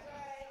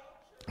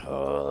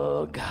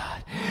 Oh,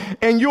 God.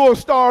 And you'll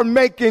start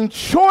making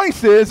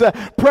choices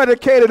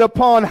predicated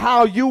upon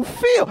how you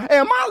feel.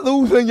 Am I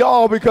losing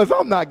y'all? Because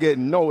I'm not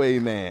getting no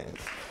amens.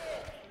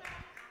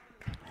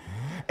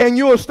 And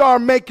you'll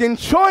start making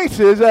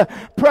choices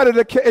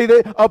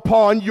predicated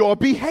upon your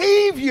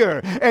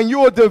behavior. And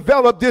you'll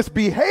develop this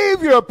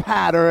behavior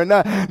pattern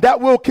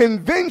that will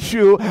convince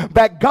you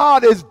that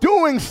God is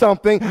doing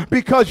something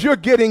because you're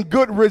getting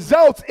good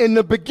results in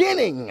the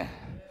beginning.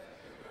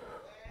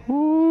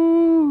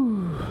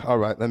 Ooh. All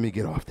right, let me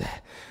get off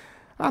that.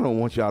 I don't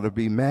want y'all to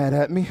be mad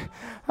at me.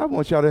 I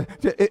want y'all to,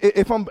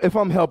 if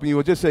I'm helping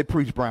you, just say,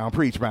 preach, Brown,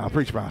 preach, Brown,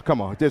 preach, Brown.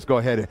 Come on, just go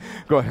ahead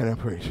and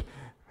preach.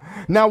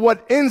 Now,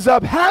 what ends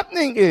up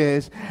happening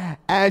is,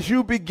 as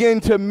you begin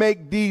to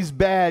make these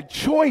bad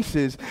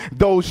choices,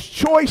 those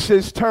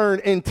choices turn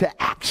into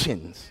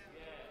actions.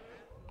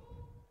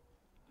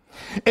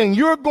 And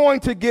you're going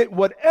to get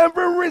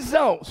whatever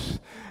results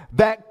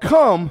that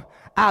come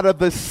out of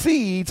the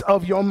seeds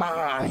of your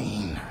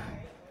mind.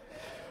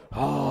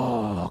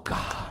 Oh,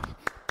 God.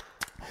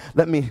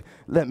 Let me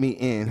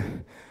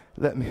end.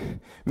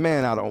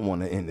 Man, I don't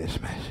want to end this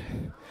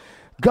message.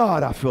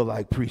 God, I feel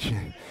like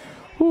preaching.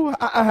 Ooh,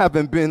 I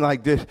haven't been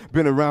like this,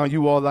 been around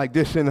you all like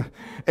this in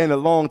a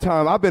long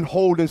time. I've been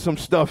holding some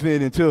stuff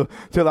in until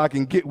I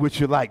can get with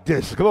you like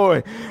this.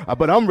 Glory.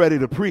 But I'm ready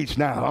to preach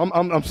now.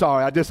 I'm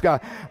sorry.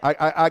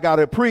 I got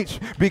to preach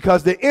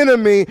because the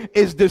enemy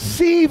is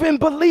deceiving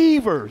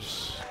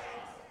believers.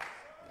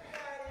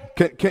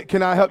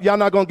 Can I help? Y'all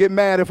not going to get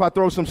mad if I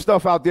throw some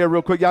stuff out there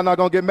real quick. Y'all not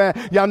going to get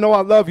mad. Y'all know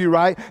I love you,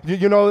 right?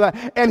 You know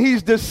that. And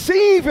he's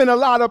deceiving a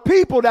lot of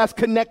people that's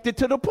connected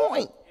to the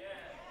point.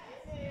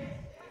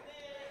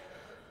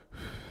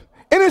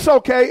 And it's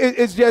okay.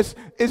 It's just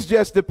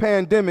the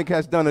pandemic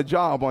has done a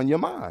job on your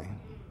mind.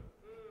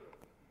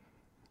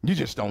 You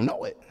just don't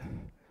know it.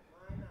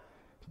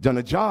 Done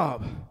a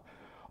job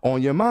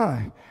on your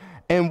mind.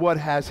 And what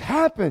has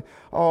happened,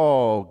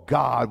 oh,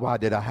 God, why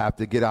did I have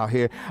to get out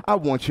here? I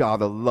want y'all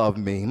to love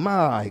me.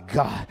 My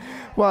God,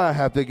 why I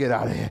have to get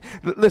out of here?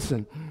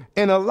 Listen,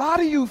 and a lot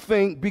of you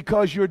think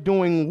because you're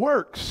doing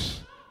works,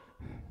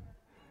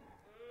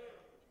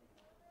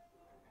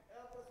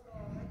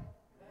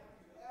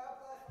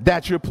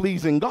 that you're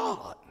pleasing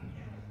God.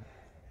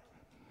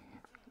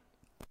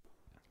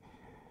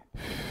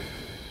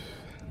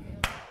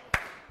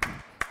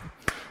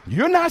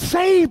 You're not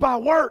saved by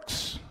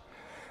works.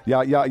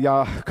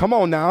 Y'all, come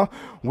on now.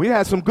 We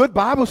had some good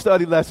Bible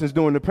study lessons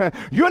during the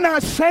pandemic. You're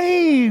not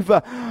saved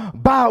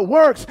by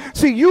works.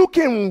 See, you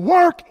can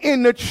work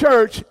in the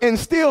church and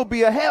still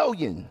be a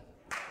hellion.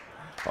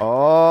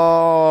 Oh,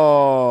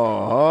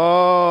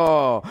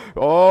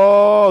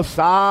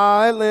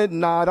 silent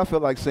night. I feel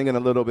like singing a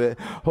little bit.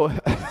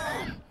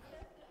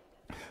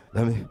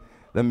 Let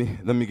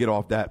me get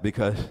off that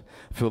because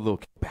I feel a little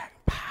kickback.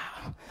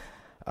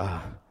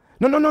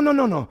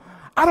 No.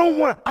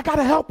 I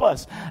gotta help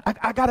us.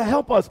 I gotta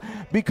help us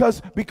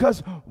because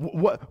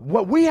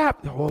what we have,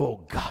 oh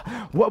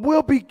God, what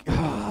will be,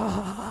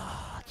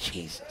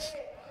 Jesus.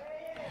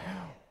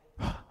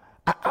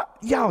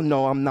 Y'all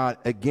know I'm not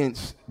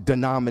against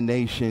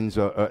denominations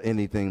or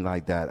anything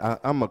like that.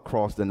 I'm a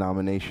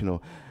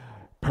cross-denominational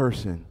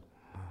person.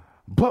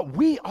 But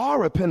we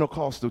are a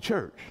Pentecostal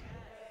church.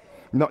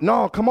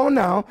 No, come on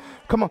now.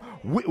 Come on.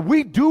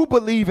 We do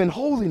believe in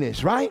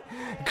holiness, right?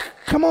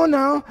 Come on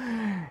now.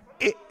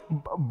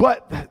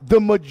 But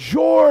the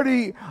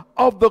majority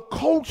of the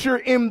culture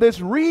in this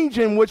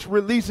region, which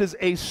releases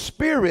a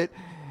spirit,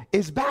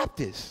 is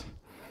Baptist.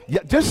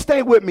 Yeah, just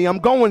stay with me. I'm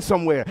going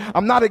somewhere.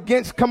 I'm not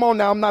against, come on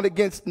now, I'm not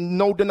against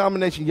no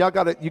denomination. You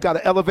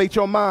gotta elevate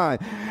your mind.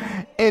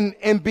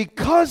 And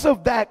because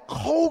of that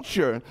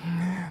culture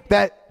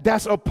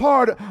that's a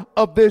part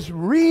of this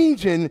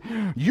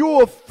region,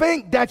 you'll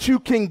think that you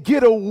can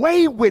get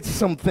away with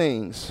some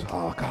things.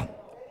 Oh God.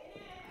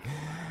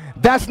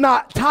 That's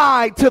not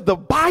tied to the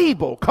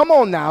Bible. Come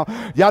on now.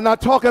 Y'all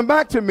not talking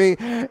back to me.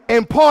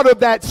 And part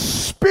of that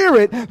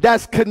spirit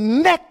that's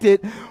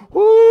connected,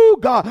 ooh,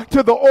 God,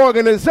 to the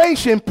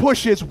organization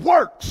pushes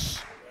works.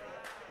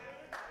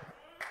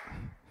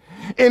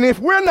 And if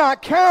we're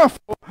not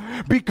careful,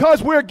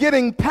 because we're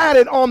getting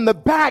patted on the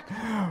back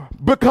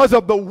because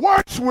of the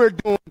works we're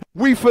doing,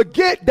 we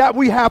forget that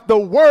we have to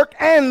work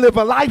and live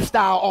a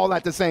lifestyle all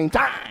at the same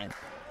time.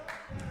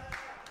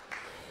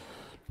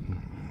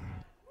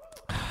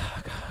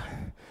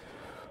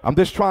 I'm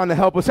just trying to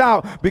help us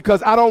out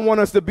because I don't want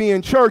us to be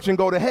in church and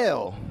go to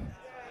hell.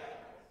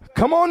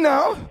 Come on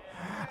now.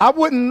 I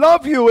wouldn't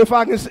love you if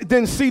I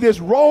didn't see this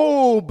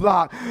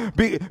roadblock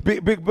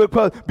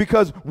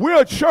because we're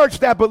a church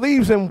that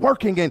believes in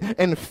working and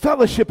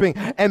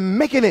fellowshipping and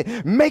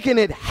making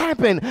it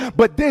happen.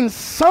 But then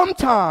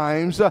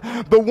sometimes the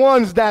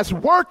ones that's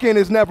working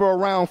is never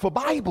around for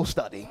Bible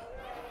study.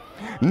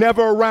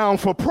 Never around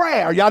for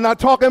prayer. Y'all not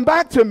talking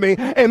back to me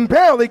and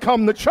barely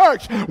come to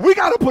church. We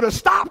got to put a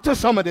stop to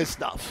some of this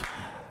stuff.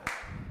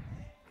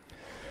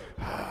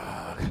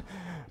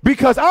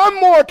 Because I'm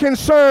more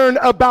concerned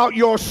about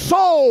your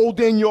soul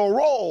than your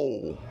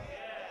role.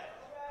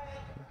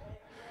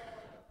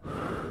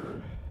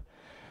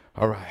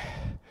 All right.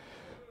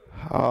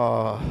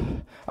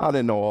 I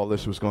didn't know all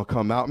this was going to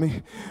come out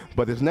me,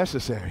 but it's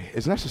necessary.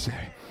 It's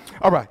necessary.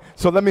 All right.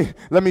 So let me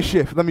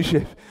shift. Let me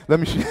shift. Let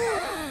me shift.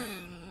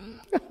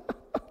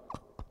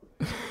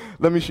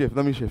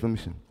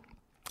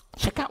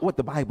 Check out what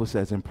the Bible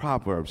says in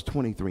Proverbs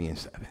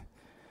 23:7.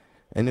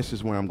 And this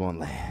is where I'm going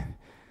to land.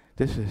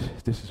 This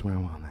is where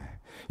I'm going to land.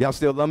 Y'all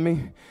still love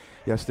me?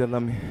 Y'all still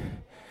love me?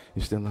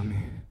 You still love me?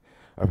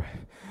 All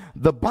right.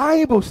 The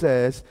Bible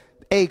says,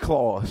 a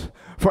clause,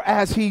 for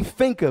as he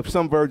thinketh,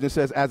 some version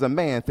says, as a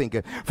man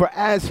thinketh, for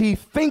as he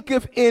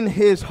thinketh in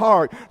his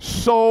heart,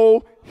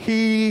 so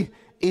he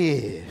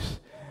is.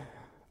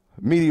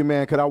 Media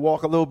man, could I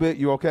walk a little bit?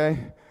 You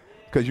okay?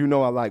 Because you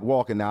know I like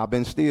walking now. I've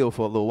been still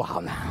for a little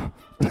while now.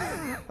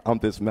 I'm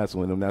just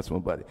messing with him. That's my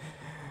buddy.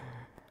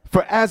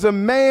 For as a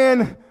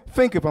man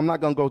thinketh, I'm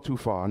not going to go too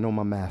far. I know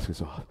my mask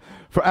is off.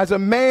 For as a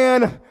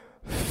man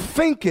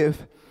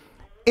thinketh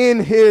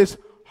in his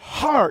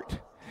heart,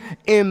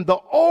 in the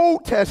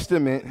Old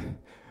Testament,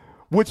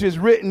 which is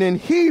written in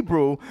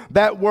Hebrew,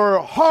 that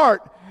word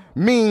heart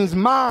means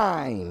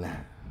mind.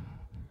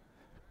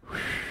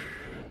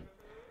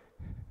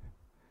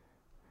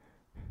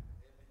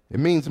 It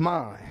means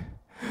mind.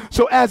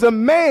 So as a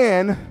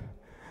man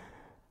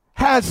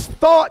has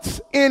thoughts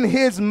in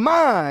his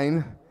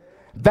mind,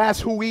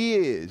 that's who he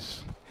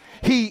is.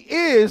 He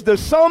is the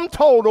sum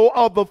total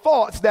of the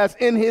thoughts that's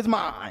in his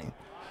mind.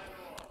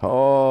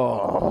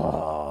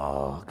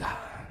 Oh, God.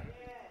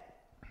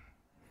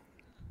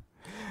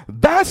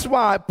 That's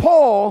why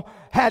Paul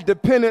had to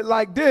pen it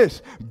like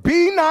this.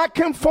 Be not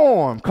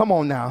conformed. Come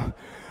on now.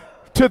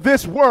 To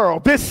this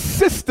world, this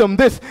system,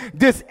 this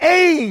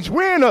age.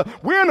 We're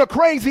in a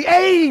crazy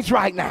age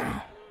right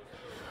now.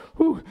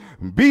 Ooh.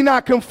 Be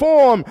not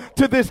conformed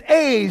to this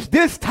age,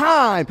 this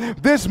time,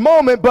 this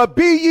moment, but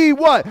be ye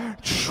what?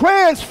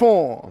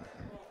 Transformed.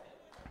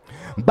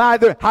 By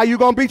the, how you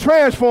going to be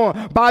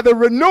transformed? By the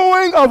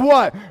renewing of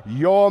what?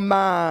 Your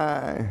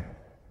mind.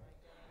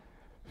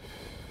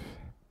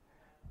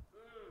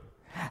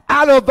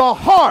 Out of the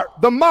heart,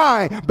 the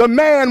mind, the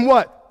man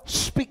what?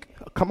 Speak.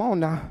 Come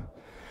on now.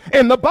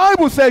 And the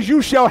Bible says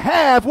you shall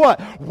have what?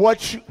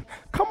 What you,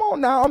 come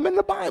on now, I'm in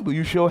the Bible.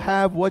 You shall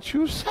have what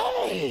you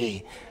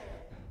say.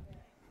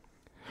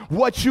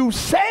 What you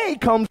say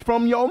comes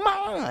from your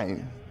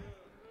mind.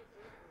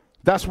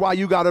 That's why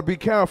you got to be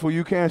careful.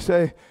 You can't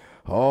say,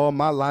 oh,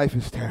 my life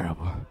is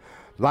terrible.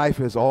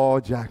 Life is all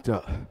jacked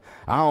up.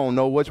 I don't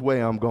know which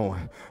way I'm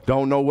going.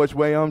 Don't know which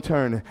way I'm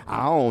turning.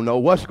 I don't know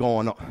what's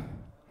going on.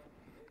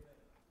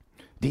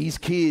 These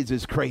kids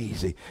is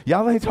crazy.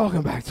 Y'all ain't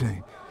talking back to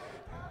me.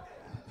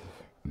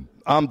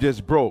 I'm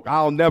just broke.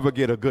 I'll never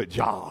get a good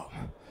job.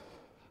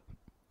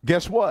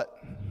 Guess what?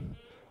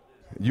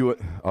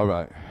 All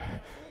right.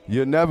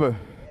 You'll never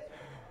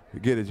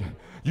get it.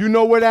 You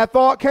know where that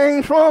thought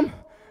came from?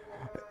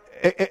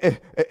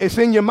 It's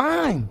in your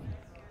mind.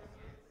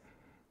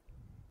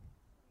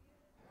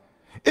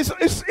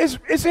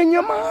 It's in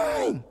your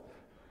mind.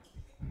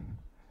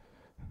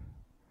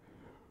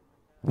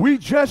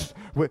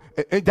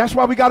 That's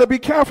why we got to be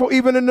careful,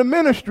 even in the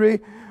ministry,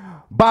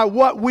 by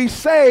what we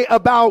say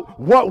about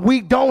what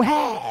we don't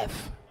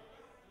have.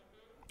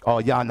 Oh,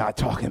 y'all not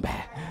talking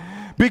back.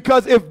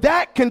 Because if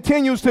that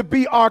continues to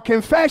be our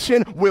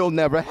confession, we'll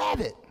never have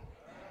it.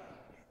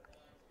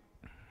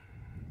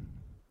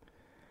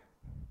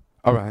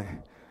 All right.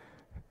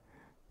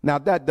 Now,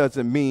 that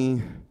doesn't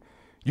mean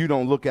you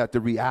don't look at the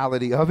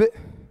reality of it.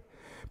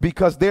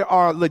 because there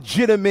are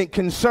legitimate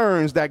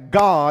concerns that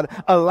God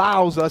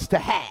allows us to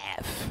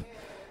have.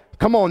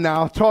 Come on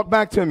now, talk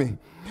back to me.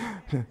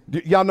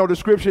 Y'all know the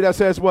scripture that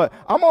says what?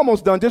 I'm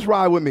almost done. Just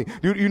ride with me.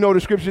 You know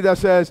the scripture that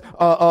says,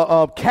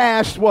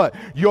 cast what?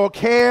 Your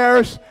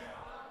cares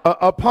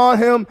upon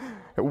him.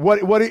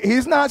 What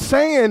he's not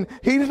saying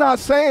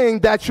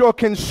that your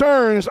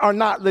concerns are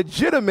not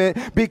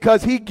legitimate,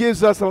 because he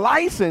gives us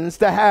license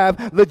to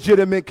have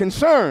legitimate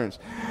concerns.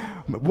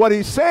 What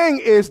he's saying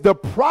is the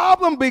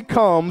problem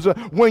becomes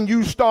when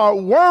you start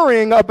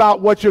worrying about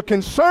what you're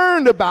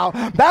concerned about.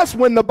 That's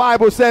when the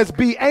Bible says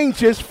be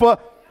anxious for.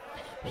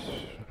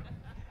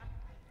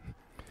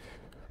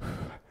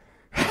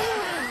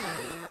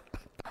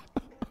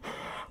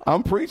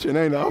 I'm preaching,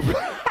 ain't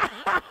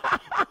I?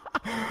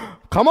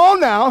 Come on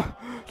now.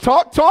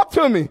 Talk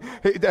to me.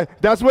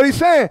 That's what he's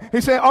saying.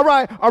 He's saying, all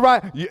right,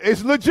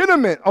 it's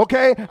legitimate,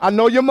 okay? I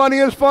know your money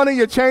is funny,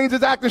 your change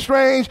is acting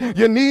strange,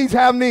 your needs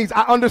have needs.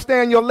 I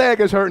understand your leg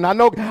is hurting. I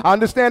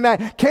understand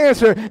that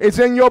cancer is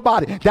in your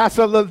body. That's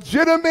a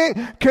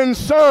legitimate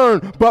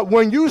concern. But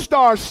when you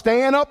start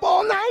staying up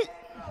all night,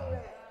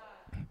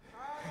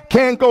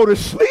 can't go to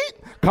sleep,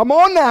 come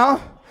on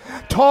now.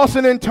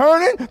 Tossing and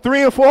turning,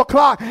 3 and 4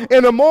 o'clock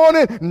in the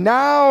morning,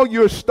 now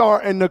you're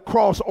starting to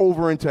cross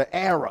over into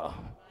error.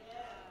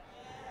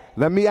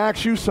 Let me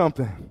ask you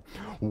something.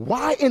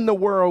 Why in the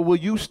world will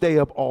you stay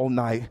up all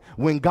night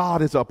when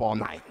God is up all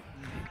night?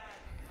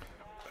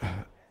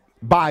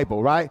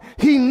 Bible, right?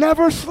 He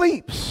never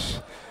sleeps.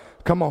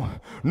 Come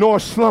on. Nor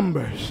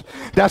slumbers.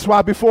 That's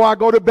why before I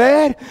go to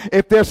bed,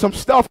 if there's some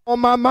stuff on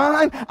my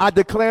mind, I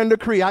declare and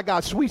decree I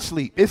got sweet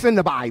sleep. It's in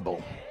the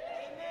Bible.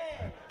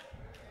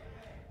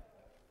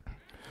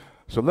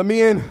 So let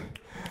me end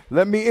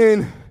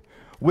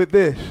with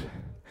this.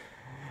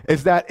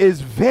 Is that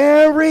it's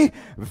very,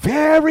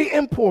 very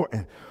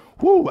important.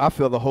 Whoo, I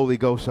feel the Holy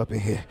Ghost up in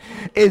here.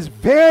 It's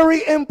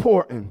very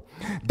important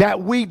that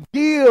we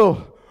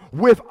deal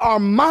with our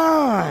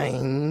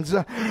minds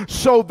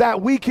so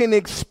that we can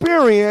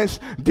experience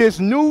this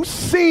new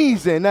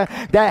season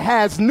that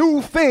has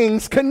new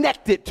things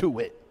connected to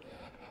it.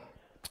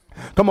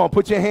 Come on,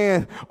 put your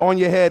hand on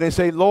your head and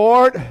say,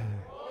 Lord,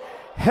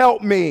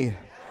 help me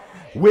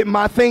with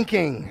my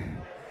thinking.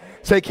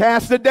 Say,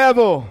 cast the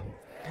devil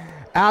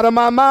out of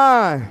my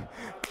mind.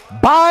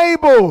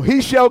 Bible,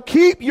 he shall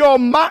keep your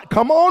mind,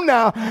 come on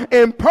now,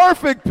 in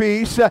perfect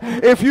peace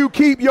if you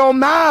keep your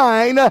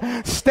mind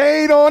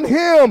stayed on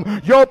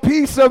him. Your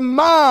peace of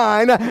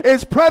mind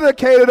is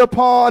predicated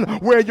upon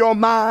where your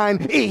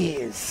mind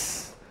is.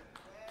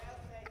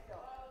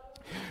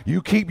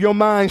 You keep your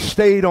mind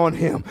stayed on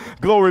him.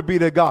 Glory be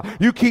to God.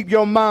 You keep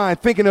your mind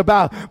thinking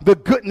about the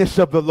goodness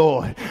of the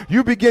Lord.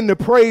 You begin to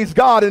praise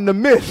God in the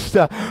midst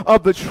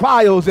of the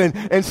trials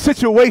and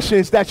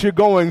situations that you're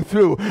going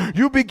through.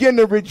 You begin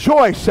to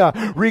rejoice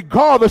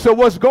regardless of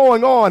what's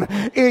going on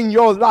in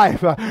your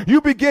life. You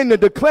begin to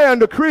declare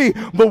and decree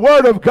the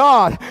word of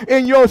God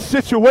in your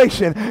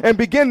situation and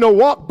begin to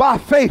walk by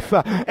faith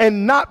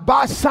and not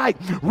by sight,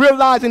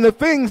 realizing the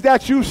things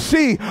that you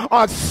see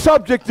are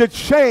subject to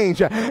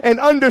change, and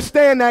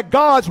understand that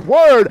God's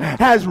word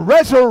has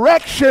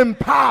resurrection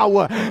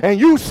power, and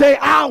you say,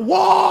 I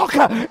walk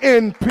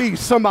in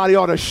peace. Somebody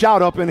ought to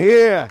shout up in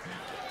here.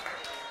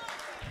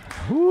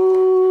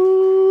 Ooh.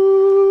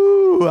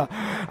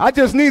 I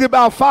just need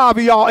about 5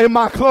 of y'all in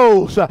my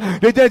clothes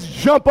to just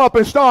jump up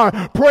and start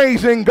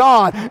praising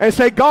God and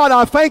say, God,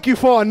 I thank you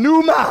for a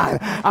new mind.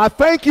 I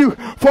thank you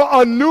for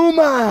a new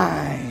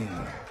mind.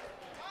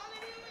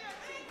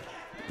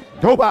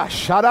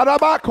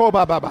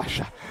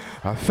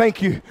 I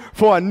thank you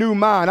for a new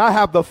mind. I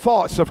have the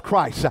thoughts of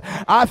Christ.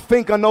 I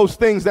think on those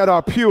things that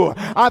are pure.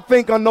 I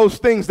think on those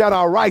things that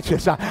are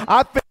righteous.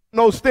 I think on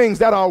those things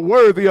that are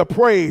worthy of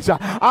praise.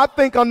 I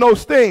think on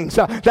those things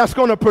that's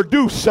going to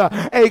produce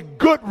a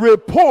good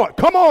report.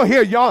 Come on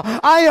here, y'all.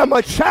 I am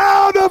a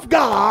child of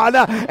God,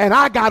 and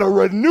I got a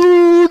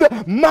renewed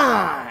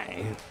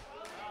mind.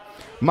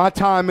 My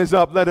time is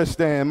up. Let us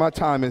stand. My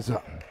time is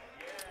up.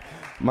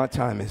 My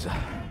time is up.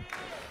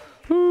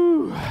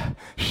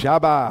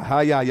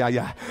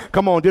 Shabbat.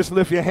 Come on, just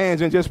lift your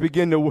hands and just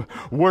begin to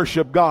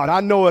worship God.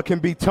 I know it can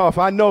be tough.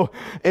 I know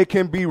it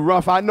can be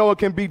rough. I know it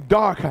can be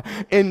dark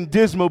and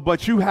dismal,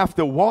 but you have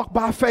to walk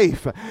by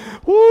faith.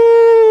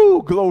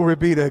 Woo! Glory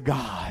be to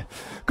God.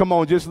 Come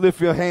on, just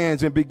lift your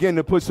hands and begin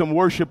to put some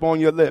worship on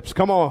your lips.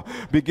 Come on,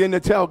 begin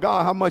to tell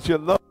God how much you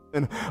love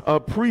and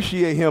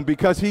appreciate him,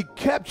 because he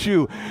kept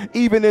you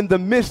even in the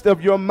midst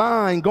of your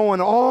mind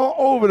going all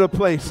over the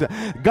place.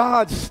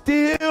 God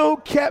still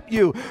kept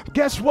you.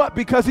 Guess what?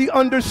 Because he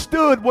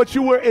understood what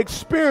you were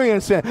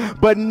experiencing,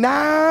 but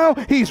now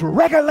he's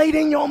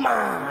regulating your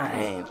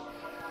mind.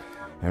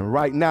 And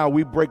right now,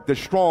 we break the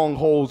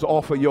strongholds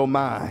off of your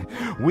mind.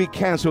 We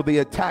cancel the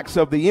attacks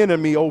of the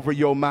enemy over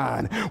your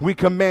mind. We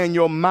command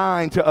your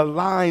mind to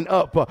align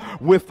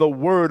up with the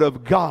word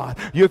of God.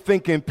 You're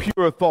thinking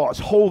pure thoughts,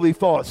 holy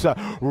thoughts,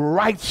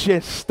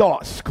 righteous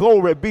thoughts.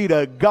 Glory be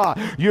to God.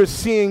 You're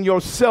seeing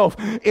yourself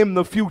in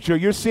the future.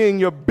 You're seeing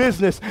your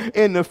business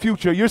in the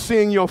future. You're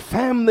seeing your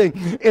family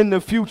in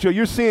the future.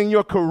 You're seeing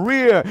your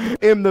career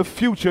in the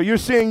future. You're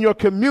seeing your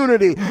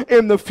community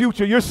in the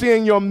future. You're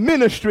seeing your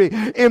ministry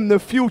in the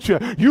future.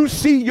 You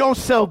see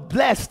yourself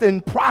blessed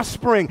and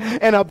prospering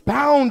and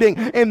abounding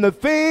in the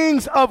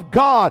things of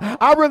God.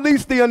 I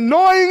release the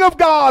anointing of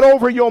God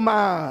over your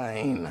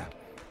mind.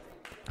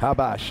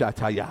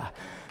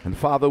 And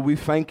Father, we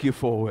thank you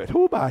for it.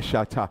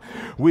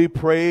 We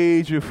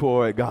praise you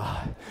for it,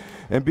 God.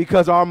 And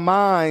because our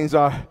minds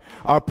are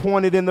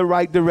pointed in the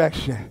right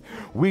direction,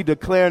 we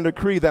declare and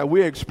decree that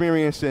we're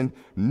experiencing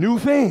new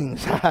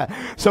things.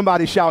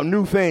 Somebody shout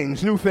new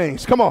things, new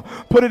things. Come on,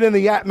 put it in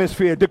the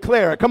atmosphere.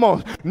 Declare it. Come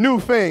on, new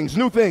things,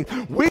 new things.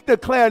 We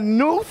declare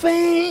new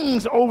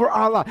things over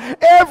our life.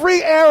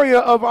 Every area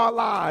of our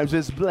lives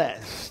is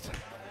blessed.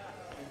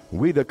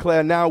 We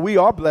declare now we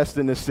are blessed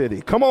in the city.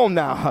 Come on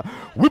now.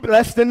 We're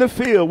blessed in the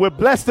field. We're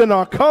blessed in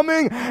our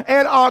coming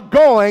and our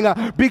going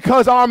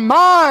because our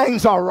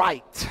minds are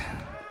right.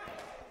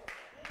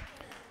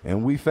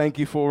 And we thank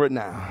you for it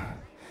now.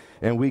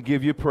 And we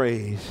give you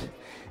praise.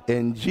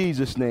 In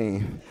Jesus'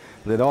 name,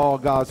 let all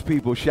God's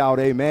people shout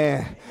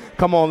amen.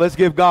 Come on, let's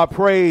give God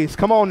praise.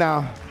 Come on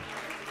now.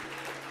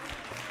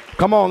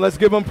 Come on, let's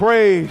give him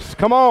praise.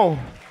 Come on.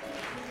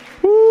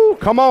 Woo,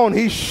 come on,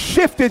 he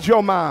shifted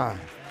your mind.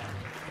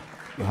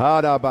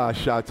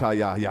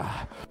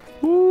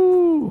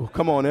 Woo,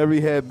 come on,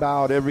 every head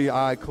bowed, every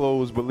eye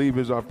closed.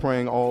 Believers are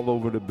praying all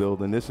over the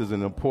building. This is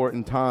an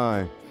important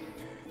time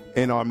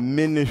in our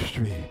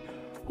ministry.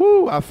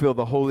 Woo, I feel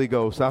the Holy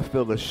Ghost. I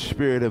feel the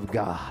Spirit of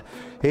God.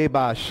 Woo,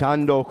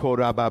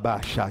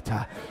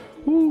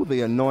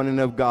 the anointing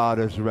of God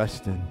is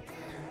resting.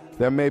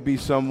 There may be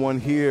someone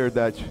here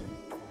that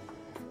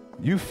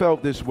you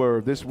felt this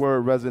word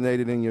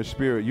resonated in your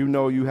spirit. You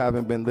know you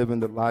haven't been living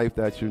the life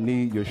that you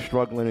need. You're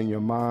struggling in your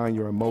mind,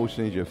 your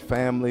emotions, your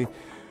family.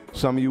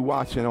 Some of you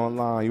watching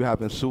online, you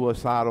having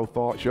suicidal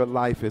thoughts. Your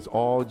life is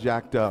all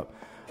jacked up.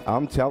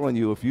 I'm telling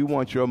you, if you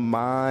want your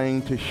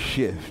mind to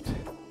shift,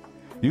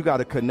 you got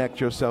to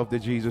connect yourself to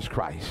Jesus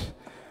Christ.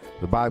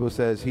 The Bible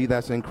says, he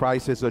that's in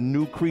Christ is a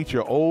new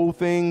creature. Old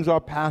things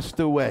are passed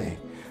away.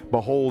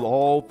 Behold,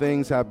 all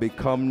things have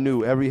become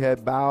new. Every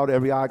head bowed,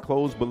 every eye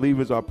closed.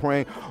 Believers are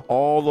praying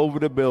all over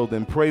the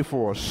building. Pray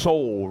for a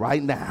soul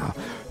right now.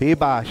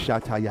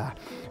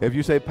 If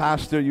you say,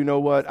 Pastor, you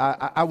know what?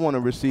 I want to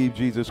receive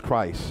Jesus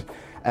Christ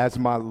as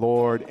my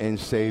Lord and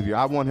Savior.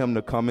 I want him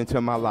to come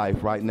into my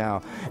life right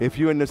now. If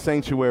you're in the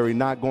sanctuary,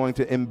 not going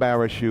to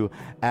embarrass you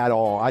at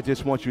all. I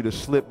just want you to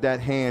slip that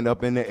hand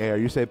up in the air.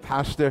 You say,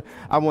 Pastor,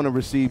 I want to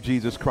receive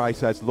Jesus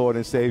Christ as Lord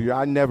and Savior.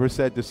 I never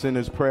said the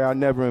sinner's prayer. I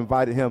never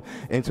invited him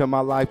into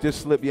my life.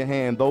 Just slip your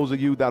hand. Those of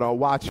you that are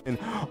watching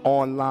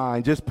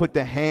online, just put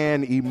the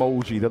hand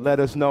emoji to let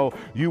us know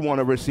you want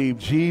to receive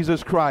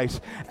Jesus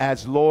Christ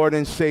as Lord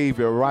and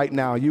Savior right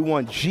now. You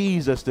want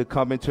Jesus to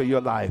come into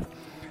your life.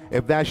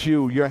 If that's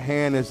you, your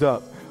hand is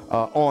up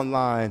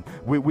online.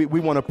 We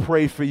want to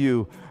pray for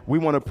you. We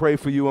want to pray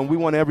for you, and we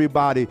want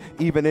everybody,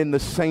 even in the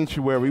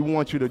sanctuary, we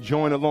want you to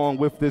join along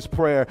with this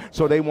prayer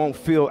so they won't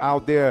feel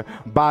out there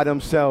by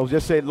themselves.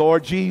 Just say,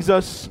 Lord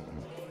Jesus,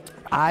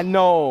 I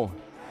know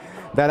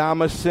that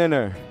I'm a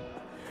sinner.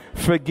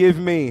 Forgive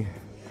me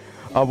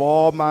of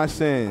all my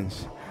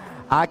sins.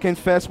 I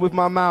confess with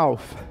my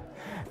mouth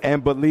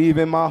and believe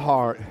in my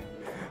heart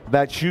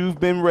that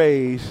you've been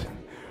raised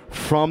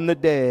from the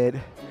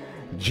dead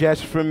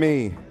just for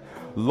me.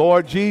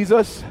 Lord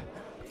Jesus,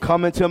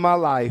 come into my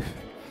life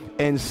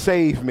and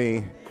save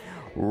me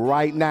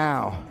right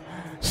now.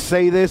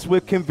 Say this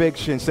with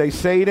conviction. Say,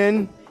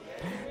 Satan,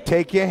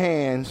 take your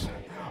hands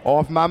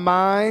off my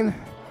mind,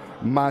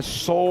 my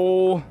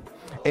soul,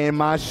 and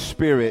my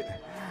spirit.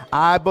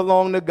 I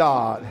belong to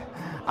God.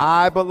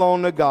 I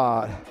belong to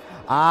God.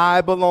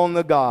 I belong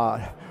to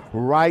God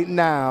right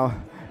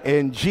now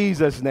in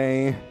Jesus'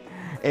 name.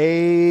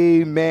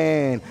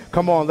 Amen.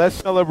 Come on, let's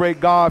celebrate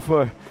God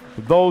for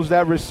those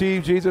that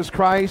receive Jesus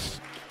Christ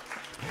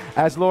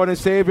as Lord and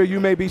Savior. You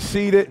may be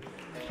seated.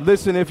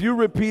 Listen, if you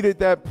repeated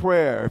that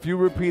prayer,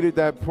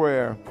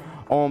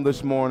 on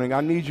this morning,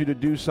 I need you to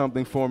do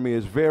something for me.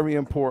 It's very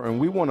important.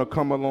 We want to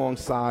come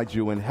alongside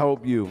you and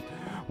help you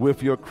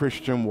with your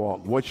Christian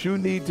walk. What you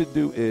need to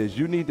do is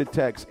you need to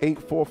text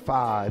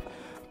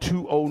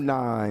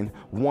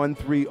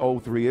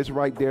 845-209-1303. It's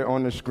right there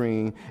on the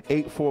screen,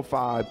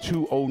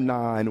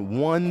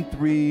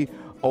 845-209-1303.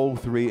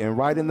 03, and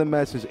right in the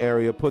message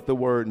area, put the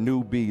word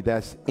NEWB.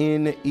 That's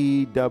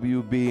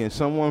NEWB. And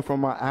someone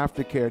from our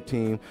aftercare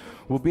team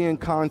will be in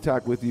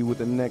contact with you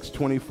within the next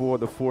 24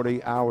 to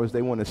 48 hours.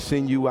 They want to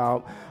send you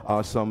out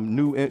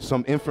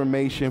some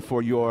information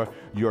for your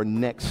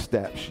next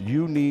steps.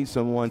 You need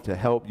someone to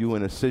help you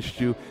and assist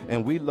you,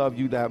 and we love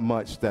you that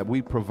much that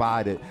we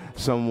provided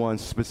someone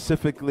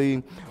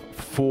specifically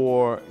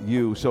for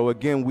you. So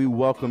again, we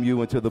welcome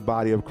you into the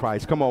body of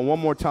Christ. Come on, one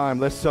more time,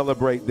 let's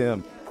celebrate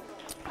them.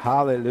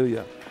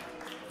 Hallelujah.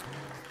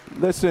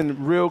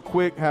 Listen, real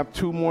quick, have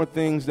two more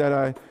things that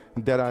I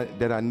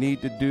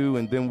need to do,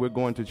 and then we're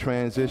going to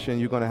transition.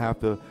 You're going to have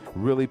to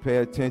really pay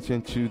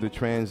attention to the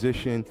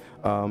transition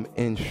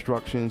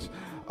instructions.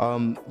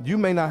 You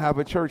may not have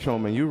a church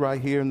home, and you're right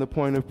here in the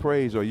Point of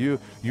Praise, or you're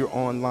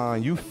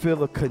online. You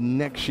feel a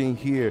connection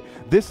here.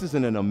 This is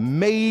an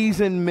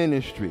amazing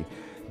ministry.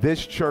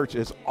 This church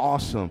is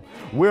awesome.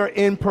 We're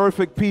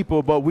imperfect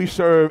people, but we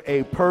serve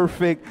a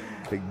perfect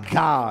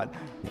God.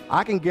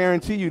 I can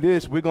guarantee you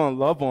this: we're going to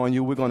love on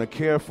you. We're going to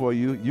care for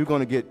you. You're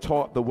going to get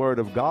taught the word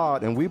of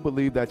God, and we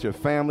believe that your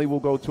family will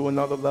go to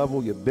another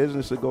level, your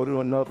business will go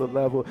to another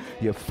level,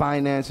 your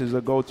finances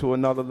will go to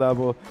another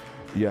level,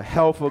 your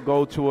health will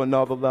go to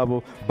another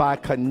level by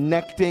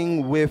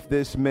connecting with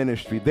this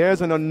ministry. There's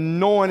an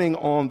anointing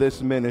on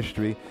this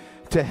ministry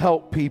to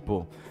help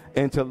people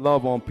and to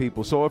love on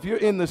people. So if you're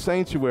in the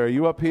sanctuary,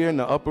 you're up here in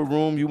the upper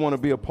room, you want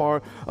to be a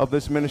part of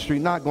this ministry,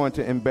 not going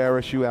to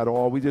embarrass you at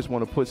all. We just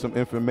want to put some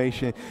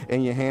information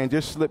in your hand.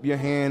 Just slip your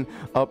hand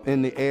up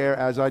in the air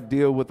as I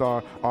deal with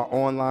our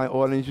online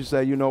audience. You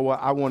say, you know what,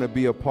 I want to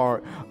be a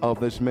part of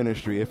this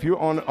ministry. If you're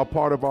on a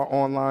part of our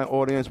online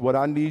audience, what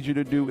I need you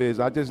to do is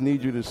I just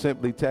need you to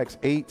simply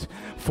text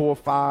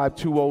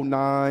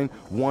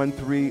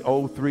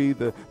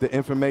 845-209-1303. The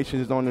information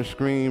is on the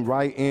screen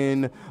right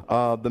in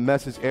the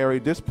message area.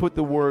 Just put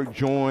the word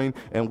join,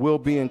 and we'll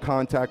be in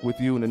contact with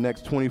you in the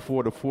next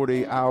 24 to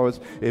 48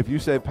 hours. If you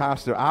say,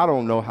 Pastor, I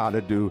don't know how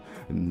to do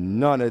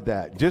none of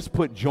that, just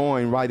put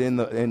join right in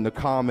the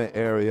comment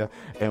area,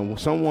 and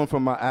someone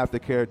from my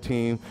aftercare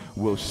team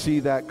will see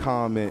that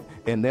comment,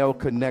 and they'll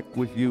connect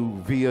with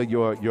you via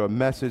your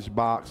message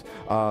box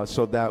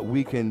so that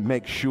we can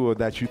make sure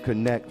that you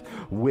connect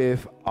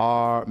with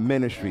our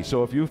ministry.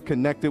 So if you've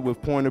connected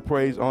with Point of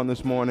Praise on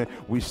this morning,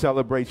 we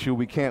celebrate you.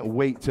 We can't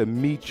wait to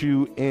meet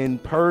you in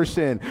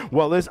person.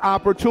 Well, it's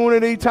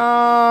opportunity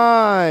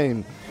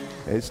time.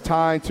 It's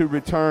time to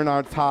return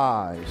our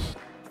tithes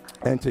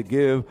and to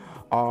give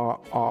our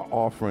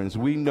offerings.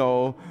 We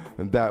know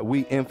that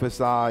we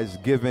emphasize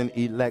giving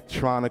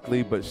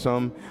electronically, but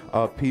some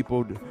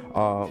people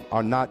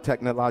are not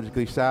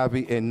technologically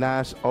savvy, and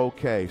that's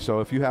okay. So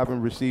if you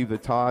haven't received the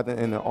tithe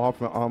and the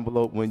offering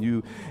envelope when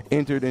you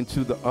entered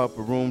into the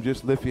upper room,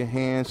 just lift your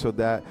hand so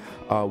that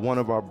one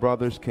of our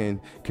brothers can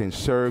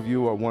serve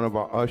you, or one of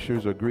our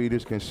ushers or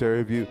greeters can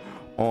serve you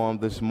on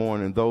this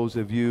morning. Those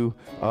of you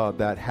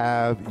that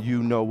have,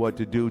 you know what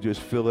to do.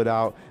 Just fill it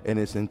out in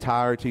its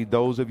entirety.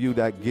 Those of you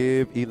that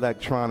give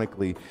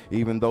electronically,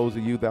 even those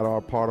of you that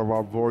are part of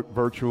our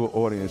virtual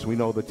audience, we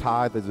know the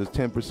tithe is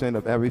 10%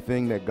 of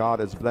everything that God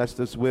has blessed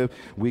us with.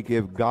 We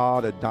give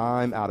God a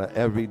dime out of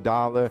every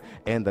dollar,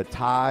 and the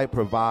tithe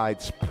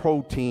provides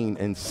protein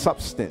and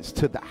substance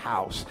to the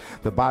house.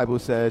 The Bible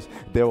says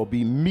there will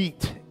be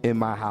meat in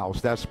my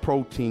house. That's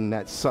protein,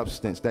 that's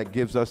substance, that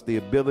gives us the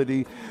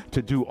ability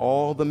to do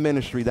all the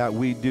ministry that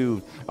we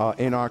do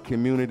in our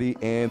community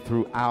and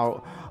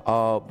throughout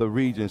the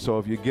region. So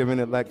if you're giving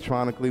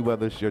electronically,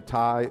 whether it's your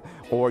tithe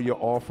or your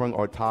offering,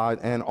 or tithe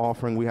and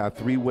offering, we have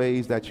three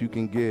ways that you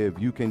can give.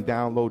 You can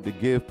download the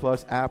Give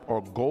Plus app,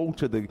 or go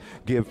to the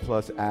Give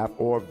Plus app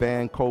or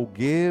Vanco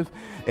Give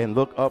and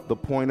look up the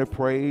Point of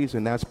Praise,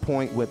 and that's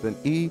Point with an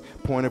E,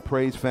 Point of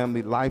Praise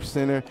Family Life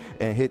Center,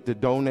 and hit the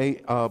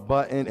donate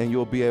button, and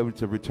you'll be able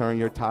to return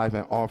your tithe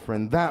and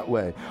offering that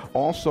way.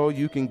 Also,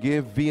 you can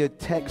give via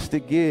text to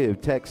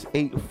give. Text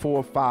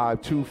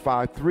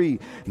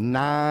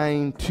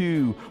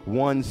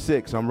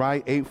 845-253-9216. I'm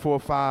right,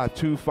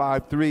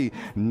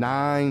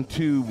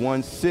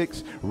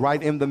 845-253-9216.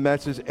 Right in the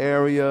message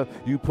area,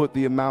 you put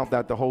the amount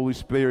that the Holy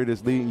Spirit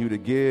is leading you to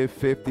give,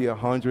 50,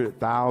 100,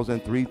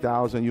 1,000,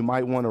 3,000. You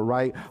might want to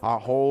write our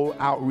whole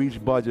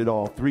outreach budget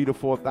off, $3,000 to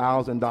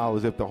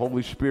 $4,000, if the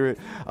Holy Spirit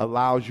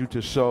allows you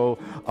to sow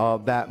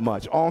that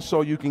much.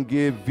 Also, you can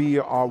give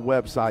via our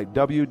website,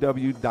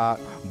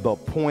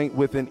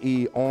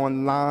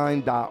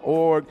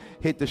 www.thepointwithaneonline.org.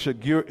 Hit the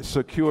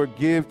secure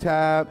give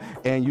tab,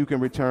 and you can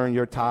return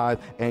your tithe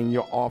and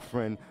your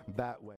offering that way.